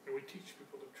 and we teach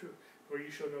people the truth, where you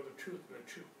shall know the truth, and the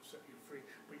truth will set you free.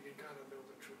 But you gotta know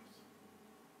the truth.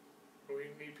 We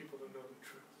need people to know the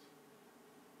truth.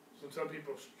 So some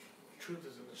people's truth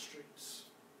is in the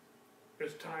streets.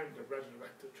 It's time to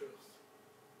resurrect the truth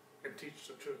and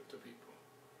teach the truth to people.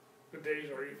 The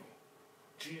days are evil.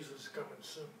 Jesus is coming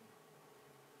soon.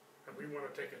 And we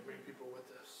want to take as many people with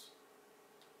us.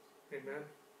 Amen?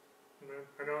 Amen.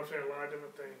 I know I'm saying a lot of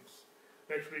different things.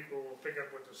 Next week we'll pick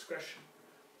up with discussion.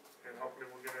 And hopefully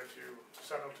we'll get into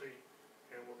subtlety.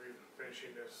 And we'll be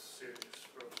finishing this series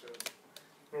real soon.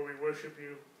 Lord, we worship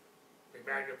you. We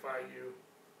magnify you.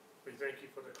 We thank you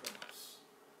for the cross.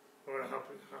 Lord, I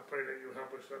pray that you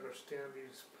help us understand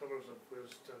these pillars of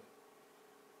wisdom,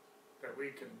 that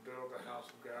we can build the house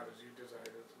of God as you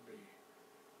designed it to be,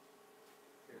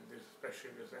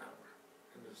 especially in this hour,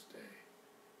 in this day.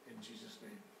 In Jesus'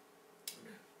 name,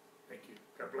 amen. Thank you.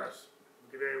 God bless.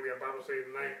 Today we have Bible study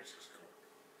tonight at 6 o'clock.